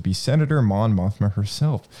revealed to be Senator Mon Mothma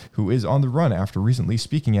herself, who is on the run after recently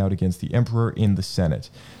speaking out against the Emperor in the Senate.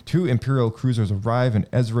 2 Imperial cruisers arrive and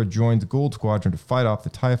Ezra joins the Gold Squadron to fight off the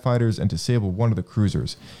TIE fighters and disable one of the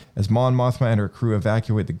cruisers. As Mon Mothma and her crew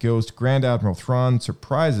evacuate the Ghost, Grand Admiral Thrawn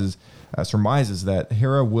surmises that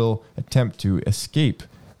Hera will attempt to escape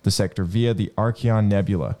the sector via the Archeon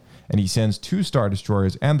Nebula, and he sends 2 Star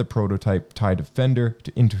Destroyers and the prototype TIE Defender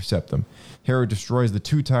to intercept them. Hera destroys the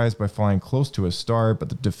 2 TIEs by flying close to a star, but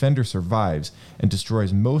the Defender survives and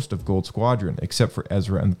destroys most of Gold Squadron, except for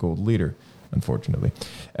Ezra and the Gold Leader, unfortunately.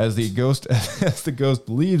 As the Ghost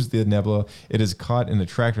leaves the nebula, it is caught in a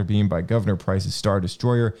tractor beam by Governor Pryce's Star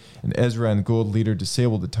Destroyer, and Ezra and the Gold Leader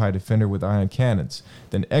disable the TIE Defender with ion cannons,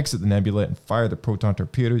 then exit the nebula and fire the proton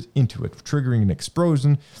torpedoes into it, triggering an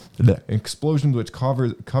explosion which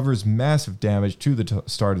covers massive damage to the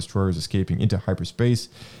Star Destroyers escaping into hyperspace,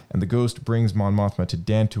 and the Ghost brings Mon Mothma to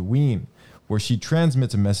Dantooine, where she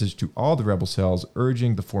transmits a message to all the rebel cells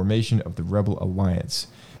urging the formation of the Rebel Alliance.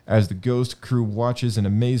 As the Ghost crew watches in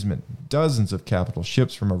amazement, dozens of capital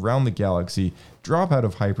ships from around the galaxy drop out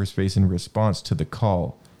of hyperspace in response to the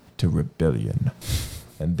call to rebellion.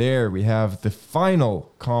 And there we have the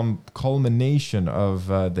final culmination of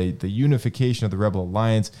the unification of the Rebel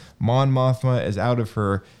Alliance. Mon Mothma is out of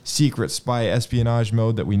her secret spy espionage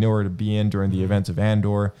mode that we know her to be in during the events of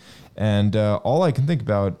Andor. And all I can think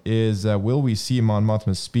about is, will we see Mon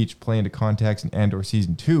Mothma's speech play into context in Andor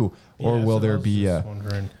Season 2, or will there be a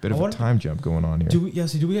bit of a time jump going on here?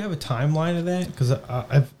 Do we have a timeline of that? Because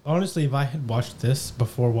I've honestly, if I had watched this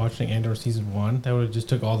before watching Andor Season 1, that would have just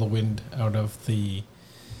took all the wind out of the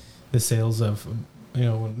sails of,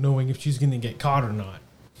 knowing if she's going to get caught or not.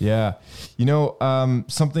 Yeah.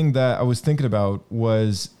 Something that I was thinking about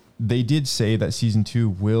was they did say that Season 2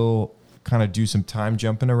 will kind of do some time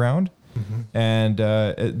jumping around, and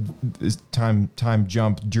time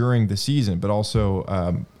jump during the season, but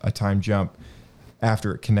also a time jump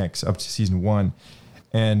after it connects up to Season 1.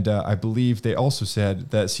 And I believe they also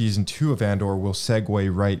said that Season 2 of Andor will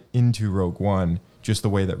segue right into Rogue One, just the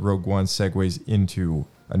way that Rogue One segues into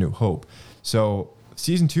A New Hope. So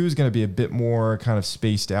Season 2 is going to be a bit more kind of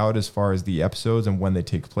spaced out as far as the episodes and when they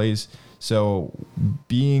take place. So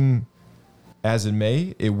being as in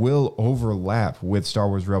May, it will overlap with Star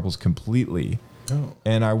Wars Rebels completely. Oh.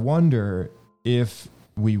 And I wonder if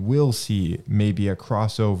we will see maybe a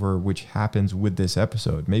crossover which happens with this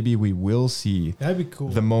episode. Maybe we will see that'd be cool.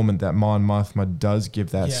 The moment that Mon Mothma does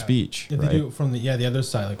give that speech. If they do it from the other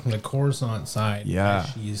side, like from the Coruscant side. Yeah.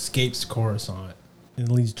 She escapes Coruscant and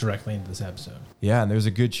leads directly into this episode. Yeah, and there's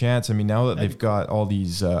a good chance. I mean, now that they've got all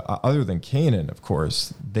these, other than Kanan, of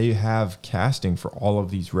course, they have casting for all of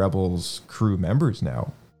these Rebels crew members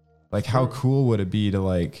now. Like, how cool would it be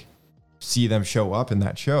to, see them show up in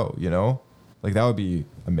that show, Like, that would be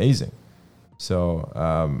amazing.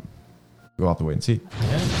 So, we'll have to wait and see.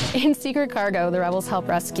 In Secret Cargo, the Rebels help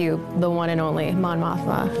rescue the one and only Mon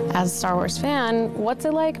Mothma. As a Star Wars fan, what's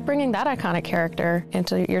it like bringing that iconic character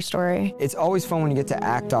into your story? It's always fun when you get to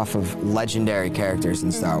act off of legendary characters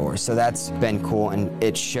in Star Wars, so that's been cool, and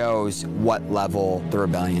it shows what level the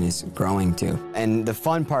rebellion is growing to. And the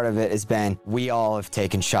fun part of it has been we all have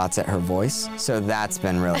taken shots at her voice, so that's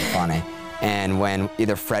been really funny. And when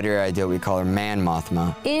either Freddy or I do it, we call her Man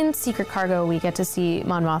Mothma. In Secret Cargo, we get to see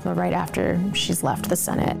Mon Mothma right after she's left the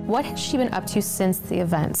Senate. What has she been up to since the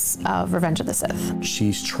events of Revenge of the Sith?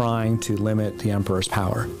 She's trying to limit the Emperor's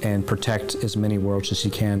power and protect as many worlds as she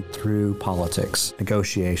can through politics,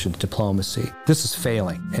 negotiations, diplomacy. This is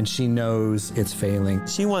failing, and she knows it's failing.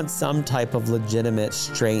 She wants some type of legitimate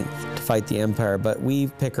strength to fight the Empire, but we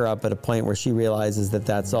pick her up at a point where she realizes that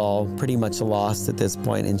that's all pretty much lost at this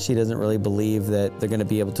point, and she doesn't really believe that they're going to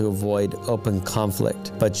be able to avoid open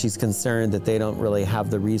conflict, but she's concerned that they don't really have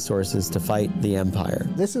the resources to fight the Empire.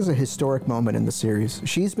 This is a historic moment in the series.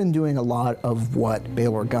 She's been doing a lot of what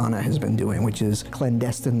Bail Organa has been doing, which is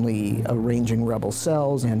clandestinely arranging rebel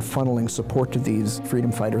cells and funneling support to these freedom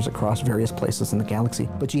fighters across various places in the galaxy.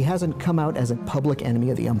 But she hasn't come out as a public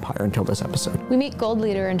enemy of the Empire until this episode. We meet Gold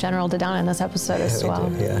Leader and General Dodonna in this episode as well.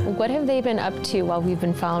 What have they been up to while we've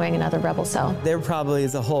been following another rebel cell? There probably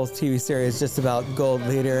is a whole TV series just about Gold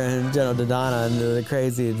Leader and General Dodonna and the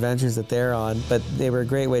crazy adventures that they're on, but they were a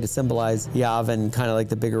great way to symbolize Yavin, kind of like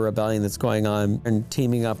the bigger rebellion that's going on, and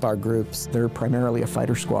teaming up our groups. They're primarily a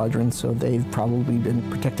fighter squadron, so they've probably been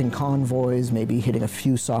protecting convoys, maybe hitting a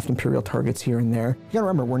few soft Imperial targets here and there. You gotta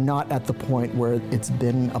remember, we're not at the point where it's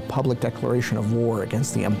been a public declaration of war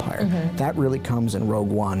against the Empire. That really comes in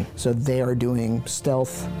Rogue One. So they are doing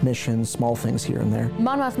stealth missions, small things here and there.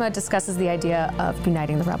 Mon Mothma discusses the idea of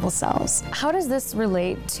uniting the rebel cells. this. How does this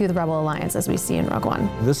relate to the Rebel Alliance as we see in Rogue One?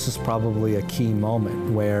 This is probably a key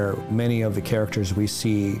moment where many of the characters we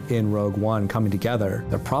see in Rogue One coming together,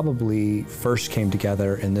 they probably first came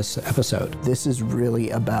together in this episode. This is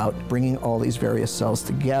really about bringing all these various cells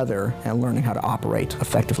together and learning how to operate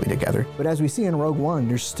effectively together. But as we see in Rogue One,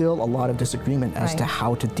 there's still a lot of disagreement as to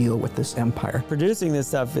how to deal with this empire. Producing this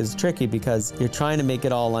stuff is tricky because you're trying to make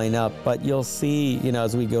it all line up, but you'll see,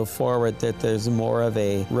 as we go forward that there's more of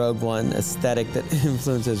a Rogue One aesthetic that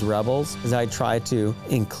influences Rebels, as I try to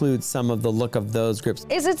include some of the look of those groups.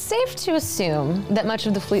 Is it safe to assume that much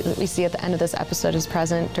of the fleet that we see at the end of this episode is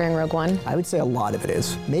present during Rogue One? I would say a lot of it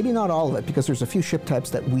is. Maybe not all of it, because there's a few ship types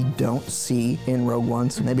that we don't see in Rogue One,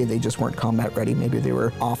 so maybe they just weren't combat ready. Maybe they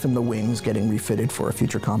were off in the wings getting refitted for a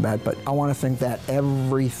future combat, but I want to think that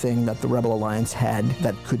everything that the Rebel Alliance had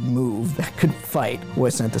that could move, that could fight,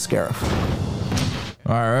 was sent to Scarif.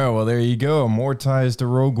 All right, well, there you go. More ties to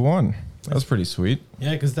Rogue One. That's pretty sweet.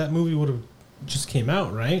 Yeah, because that movie would have just came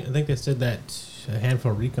out, right? I think they said that a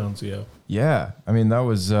handful of recons ago. Yeah, I mean, that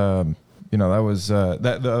was, it was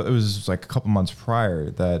like a couple months prior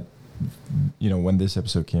that, when this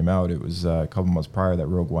episode came out, it was a couple months prior that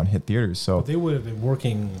Rogue One hit theaters. So but they would have been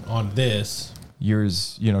working on this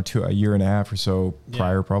years, to a year and a half or so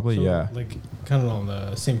prior, probably. So, yeah. Like kind of on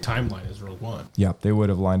the same timeline as Rogue One. Yeah, they would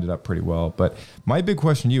have lined it up pretty well. But my big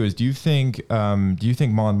question to you is, do you think Mon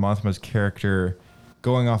Mothma's character,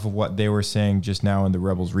 going off of what they were saying just now in the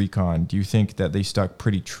Rebels Recon, do you think that they stuck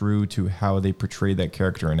pretty true to how they portrayed that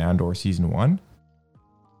character in Andor Season 1?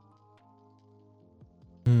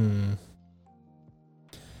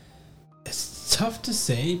 It's tough to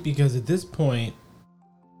say because at this point,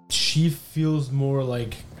 she feels more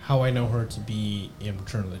like how I know her to be in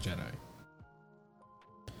Return of the Jedi.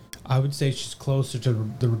 I would say she's closer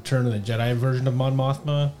to the Return of the Jedi version of Mon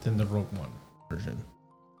Mothma than the Rogue One version.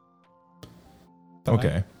 But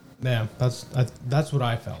Okay. That's what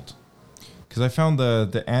I felt. Because I found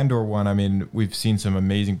the Andor one, I mean, we've seen some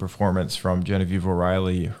amazing performance from Genevieve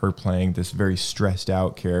O'Reilly, her playing this very stressed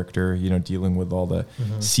out character, dealing with all the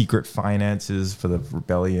secret finances for the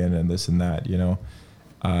rebellion and this and that,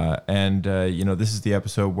 this is the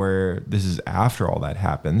episode where this is after all that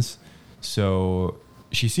happens. So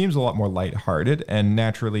she seems a lot more lighthearted, and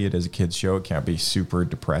naturally it is a kid's show. It can't be super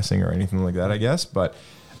depressing or anything like that, I guess. But,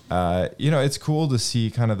 it's cool to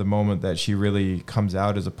see kind of the moment that she really comes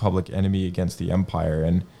out as a public enemy against the Empire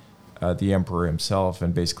and the Emperor himself,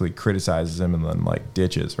 and basically criticizes him and then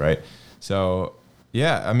ditches, right? So,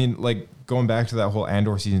 yeah, I mean, going back to that whole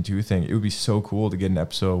Andor Season 2 thing, it would be so cool to get an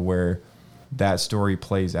episode where that story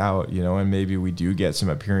plays out, and maybe we do get some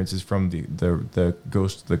appearances from the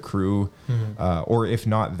Ghost of the Crew, or if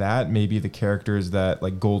not that, maybe the characters that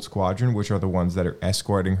Gold Squadron, which are the ones that are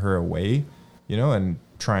escorting her away, and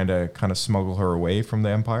trying to kind of smuggle her away from the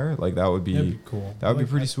Empire. That would be cool. That would be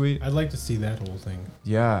pretty sweet. I'd like to see that whole thing.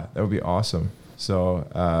 Yeah, that would be awesome. So,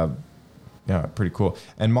 yeah, pretty cool.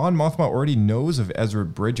 And Mon Mothma already knows of Ezra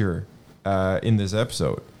Bridger in this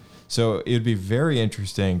episode. So it would be very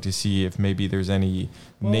interesting to see if maybe there's any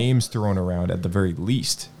names thrown around at the very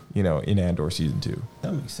least, in Andor Season 2.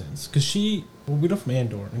 That makes sense. Because we know from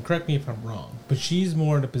Andor, and correct me if I'm wrong, but she's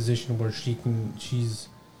more in a position where she's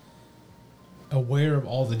aware of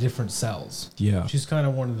all the different cells. Yeah. She's kind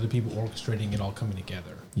of one of the people orchestrating it all coming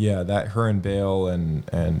together. Yeah, that her and Bale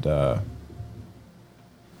and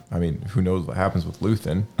I mean, who knows what happens with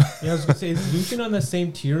Luthen. Yeah, I was going to say, is Luthen on the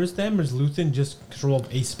same tier as them, or is Luthen just control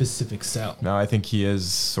of a specific cell? No, I think he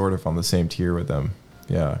is sort of on the same tier with them.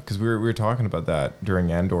 Yeah, because we were talking about that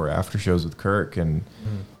during Andor after shows with Kirk, and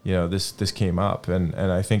this came up, and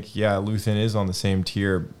I think Luthen is on the same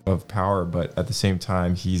tier of power, but at the same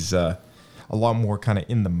time he's a lot more kind of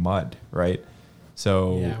in the mud, right?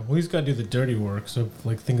 So yeah, well, he's got to do the dirty work. So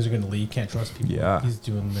if things are going to leak, can't trust people. Yeah, he's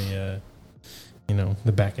doing the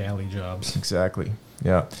the back alley jobs. Exactly.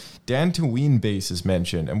 Yeah. Dantooine base is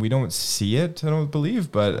mentioned, and we don't see it, I don't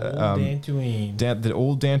believe, but Dantooine. The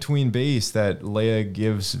old Dantooine base that Leia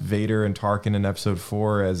gives Vader and Tarkin in Episode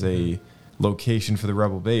 4 as a location for the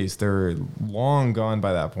Rebel base. They're long gone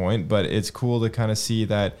by that point, but it's cool to kind of see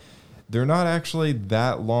that they're not actually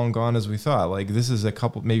that long gone as we thought. This is a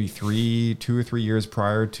couple, maybe 2 or 3 years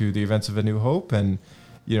prior to the events of A New Hope, and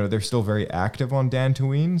they're still very active on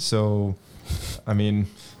Dantooine. So, I mean,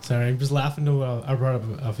 sorry, I'm just laughing to what I brought up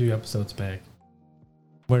a few episodes back,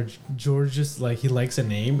 where George just he likes a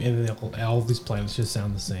name, and then all these planets just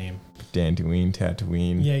sound the same. Dantooine,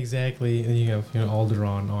 Tatooine. Yeah, exactly. And you have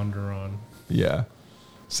Alderaan, Onderon. Yeah,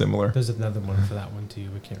 similar. There's another one for that one too.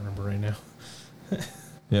 I can't remember right now.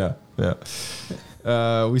 Yeah.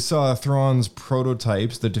 We saw Thrawn's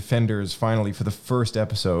prototypes, the Defenders, finally for the first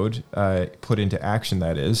episode, put into action.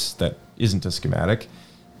 That isn't a schematic.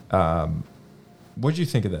 What did you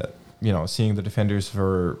think of that? You know, seeing the Defenders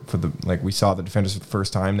for the, like, we saw the Defenders for the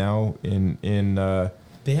first time now in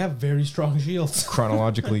they have very strong shields.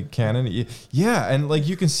 Chronologically canon. Yeah, and like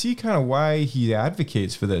you can see kind of why he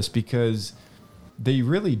advocates for this, because they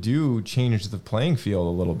really do change the playing field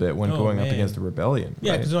a little bit when going up against the Rebellion.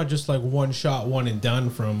 Yeah, right? because it's not just like one shot, one and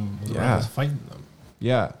done from the rebels fighting them.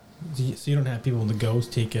 Yeah. So you don't have people in the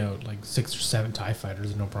Ghost take out like 6 or 7 TIE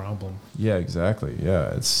fighters, no problem. Yeah, exactly.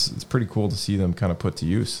 Yeah, it's pretty cool to see them kind of put to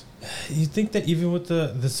use. You think that even with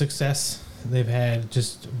the success they've had,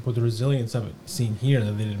 just with the resilience of it seen here,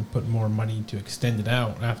 that they didn't put more money to extend it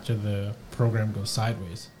out after the program goes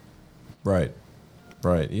sideways? Right.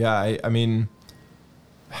 Yeah, I mean,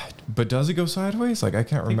 but does it go sideways? Like, I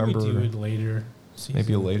can't remember. We do it later. Season.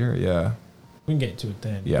 Maybe later, yeah. We can get to it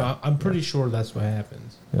then. Yeah. I'm pretty sure that's what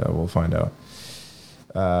happens. Yeah, we'll find out.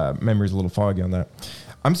 Memory's a little foggy on that.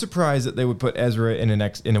 I'm surprised that they would put Ezra in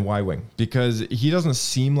a Y-wing, because he doesn't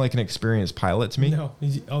seem like an experienced pilot to me. No,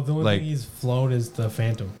 the only thing he's flown is the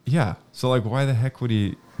Phantom. Yeah, so like, why the heck would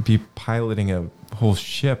he be piloting a whole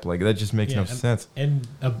ship? Like, that just makes no sense. And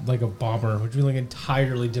like a bomber, which would be like an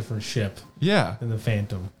entirely different ship. Yeah, than the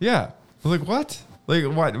Phantom. Yeah, like what? Like,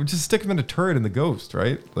 why? Just stick him in a turret in the Ghost,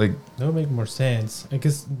 right? Like, that would make more sense. I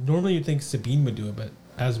guess normally you'd think Sabine would do it, but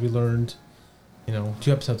as we learned,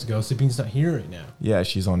 2 episodes ago, Sabine's not here right now. Yeah,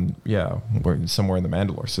 she's on, somewhere in the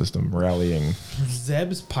Mandalore system, rallying.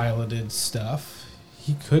 Zeb's piloted stuff.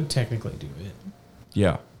 He could technically do it.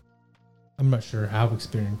 Yeah. I'm not sure how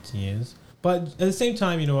experienced he is. But at the same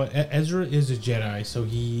time, you know what? Ezra is a Jedi, so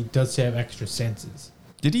he does have extra senses.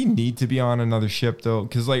 Did he need to be on another ship, though?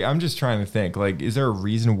 Because, like, I'm just trying to think. Like, is there a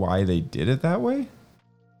reason why they did it that way?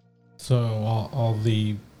 So all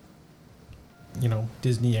the,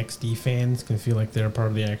 Disney XD fans can feel like they're a part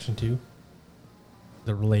of the action, too?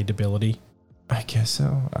 The relatability. I guess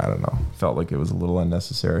so. I don't know. Felt like it was a little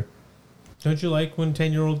unnecessary. Don't you like when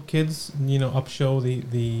 10-year-old kids, upshow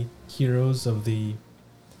the heroes of the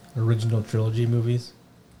original trilogy movies?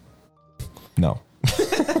 No.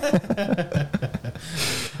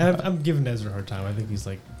 I'm giving Ezra a hard time. I think he's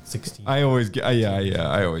like 16. I always give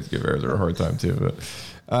Ezra a hard time too. But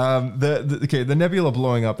the nebula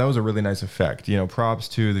blowing up, that was a really nice effect. Props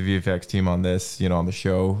to the VFX team on this. On the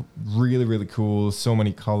show, really, really cool. So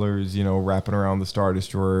many colors. Wrapping around the Star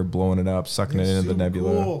Destroyer, blowing it up, sucking it into the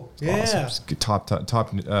nebula. Cool. Yeah, awesome.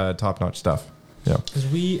 Top notch stuff. Yeah. Because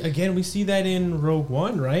we see that in Rogue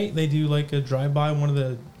One, right? They do like a drive by one of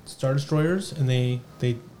the Star Destroyers, and they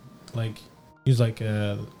like use like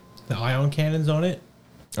the ion cannons on it.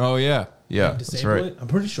 Oh yeah, that's right. It. I'm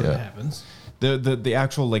pretty sure that happens. The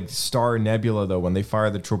actual like star nebula though, when they fire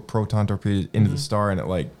the proton torpedoes into the star and it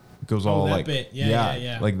like goes all that like bit.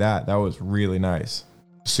 Yeah, like that. That was really nice,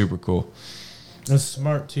 super cool. That's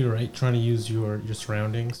smart too, right? Trying to use your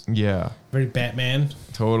surroundings. Yeah, very Batman.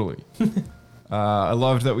 Totally. I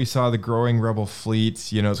loved that we saw the growing Rebel fleet.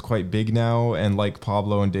 It's quite big now, and like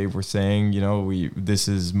Pablo and Dave were saying, this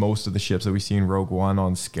is most of the ships that we see in Rogue One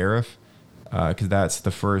on Scarif, because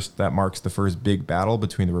that marks the first big battle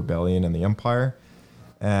between the Rebellion and the Empire,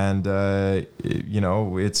 and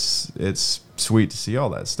it's sweet to see all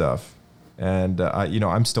that stuff, and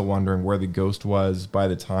I'm still wondering where the Ghost was by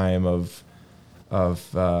the time of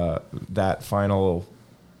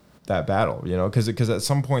that battle, because at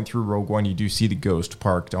some point through Rogue One you do see the Ghost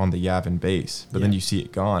parked on the Yavin base, but then you see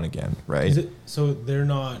it gone again, right? So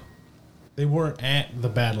they weren't at the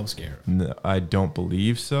Battle of Scarif? No, I don't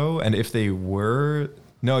believe so. And if they were,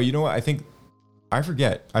 no, you know what? I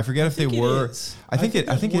forget if they were. I think it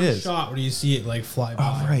is. Shot where you see it like fly by.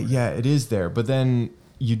 Oh right, yeah, it is there. But then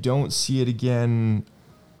you don't see it again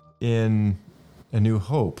in A New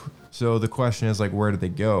Hope. So the question is, like, where did they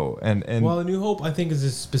go? And well, A New Hope, I think, is a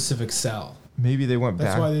specific cell. Maybe they went back.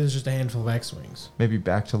 That's why there's just a handful of X-Wings. Maybe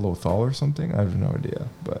back to Lothal or something? I have no idea.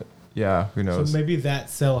 But, yeah, who knows? So maybe that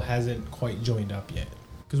cell hasn't quite joined up yet.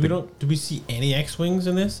 Because do we see any X-Wings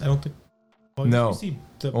in this? I don't think. Well, no, we see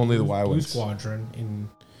only the Y-Wings. Blue Squadron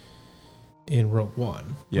in Rogue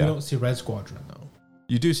One. Yeah. We don't see Red Squadron, though.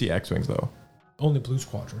 You do see X-Wings, though. Only Blue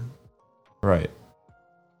Squadron. Right.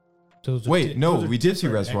 Wait, no, we did see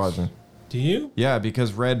Red Squadron. Do you? Yeah,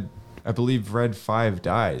 because I believe Red 5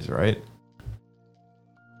 dies, right?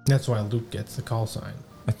 That's why Luke gets the call sign.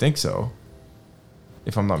 I think so.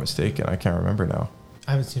 If I'm not mistaken, I can't remember now.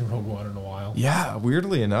 I haven't seen Rogue One in a while. Yeah,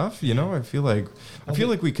 weirdly enough, I feel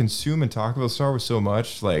like we consume and talk about Star Wars so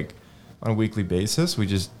much, like on a weekly basis. We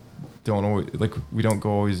just don't always we don't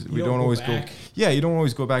always go. Yeah, you don't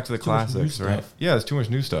always go back to the classics, right? Yeah, there's too much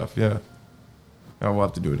new stuff. Yeah, we'll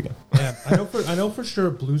have to do it again. Yeah, I know for sure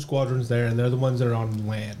Blue Squadron's there, and they're the ones that are on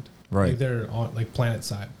land. Right. Like they're on like planet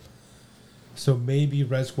side. So maybe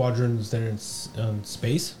Red Squadron's there in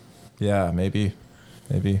space. Yeah, maybe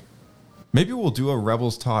we'll do a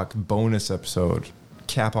Rebels Talk bonus episode,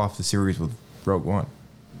 cap off the series with Rogue One.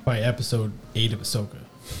 By episode 8 of Ahsoka.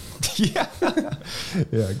 Yeah,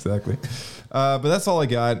 exactly. But that's all I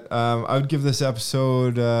got. I would give this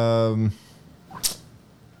episode, I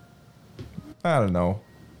don't know.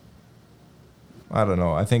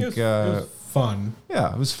 I think it was fun.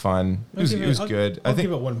 Yeah, it was fun. It was good. I'll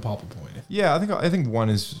give it one Papa point. Yeah, I think one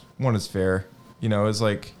is fair. You know, it's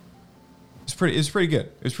like it's pretty good.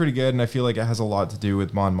 It was pretty good, and I feel like it has a lot to do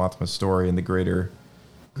with Mon Mothma's story and the greater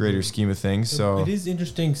scheme of things. So it is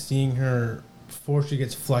interesting seeing her before she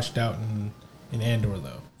gets fleshed out in Andor,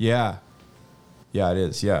 though. Yeah, it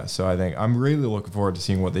is. Yeah, so I think I'm really looking forward to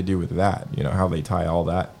seeing what they do with that. You know, how they tie all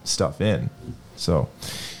that stuff in. So,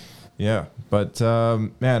 yeah. But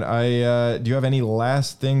man, do you have any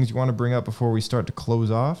last things you want to bring up before we start to close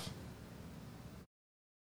off?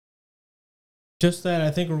 Just that I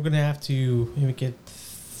think we're gonna have to maybe get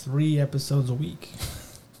 3 episodes a week.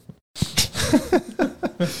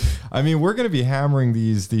 I mean, we're going to be hammering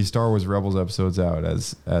these Star Wars Rebels episodes out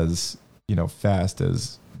as fast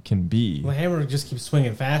as can be. Well, hammer just keeps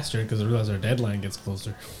swinging faster because I realize our deadline gets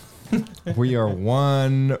closer. We are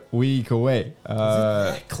 1 week away. Is it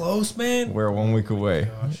that close, man? We're 1 week away.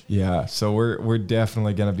 Yeah, so we're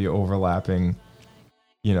definitely going to be overlapping,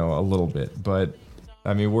 a little bit. But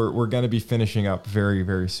I mean, we're going to be finishing up very,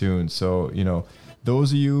 very soon. So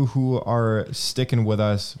those of you who are sticking with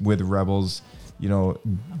us with Rebels,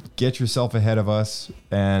 get yourself ahead of us,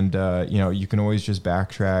 and you can always just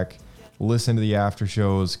backtrack, listen to the after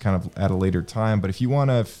shows kind of at a later time. But if you want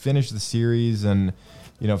to finish the series and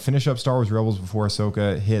finish up Star Wars Rebels before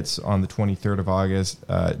Ahsoka hits on the 23rd of August,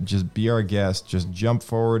 just be our guest. Just jump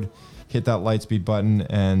forward, hit that lightspeed button,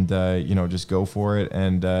 and just go for it.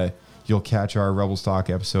 And you'll catch our Rebels Talk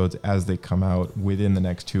episodes as they come out within the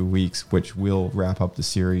next 2 weeks, which will wrap up the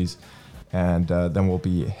series. And then we'll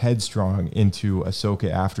be headstrong into Ahsoka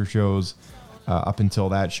after shows up until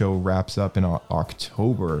that show wraps up in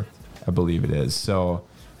October, I believe it is. So,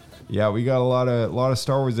 yeah, we got a lot of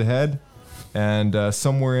Star Wars ahead, and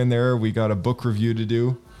somewhere in there we got a book review to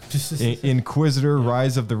do, Inquisitor: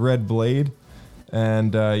 Rise of the Red Blade,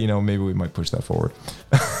 and maybe we might push that forward.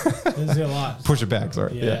 There's a lot. Push it back,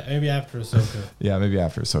 sorry. Yeah, maybe after Ahsoka. Yeah, maybe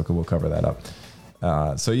after Ahsoka we'll cover that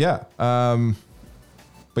up. So yeah.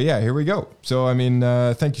 But yeah, here we go. So, I mean,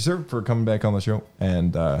 thank you, sir, for coming back on the show,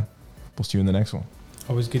 and we'll see you in the next one.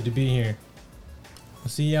 Always good to be here. I'll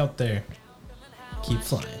see you out there. Keep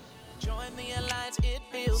flying.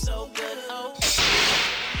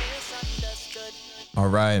 All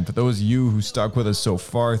right, and for those of you who stuck with us so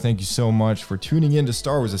far, thank you so much for tuning in to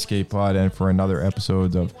Star Wars Escape Pod and for another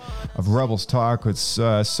episode of Rebels Talk. It's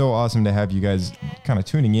so awesome to have you guys kind of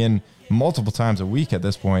tuning in multiple times a week at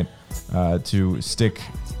this point to stick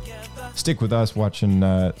with us watching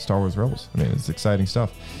Star Wars Rebels. I mean, it's exciting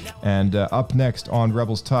stuff. And up next on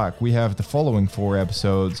Rebels Talk, we have the following 4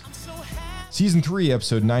 episodes. Season 3,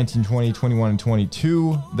 episode 19, 20, 21, and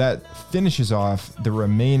 22. That finishes off the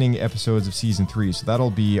remaining episodes of Season 3. So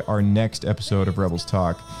that'll be our next episode of Rebels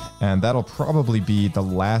Talk. And that'll probably be the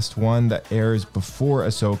last one that airs before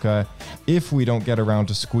Ahsoka, if we don't get around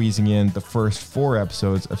to squeezing in the first 4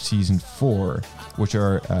 episodes of Season 4, which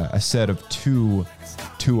are a set of two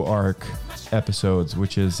arc episodes,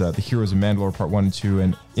 which is The Heroes of Mandalore Part 1 and 2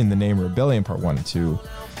 and In the Name Rebellion Part 1 and 2.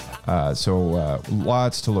 So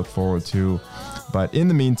lots to look forward to. But in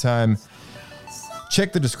the meantime,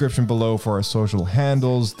 check the description below for our social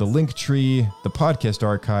handles, the link tree, the podcast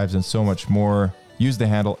archives, and so much more. Use the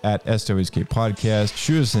handle at SWSK Podcast.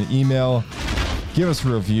 Shoot us an email. Give us a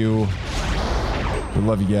review. We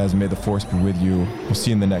love you guys. May the Force be with you. We'll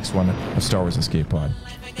see you in the next one of Star Wars Escape Pod.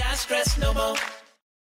 Got stress no more.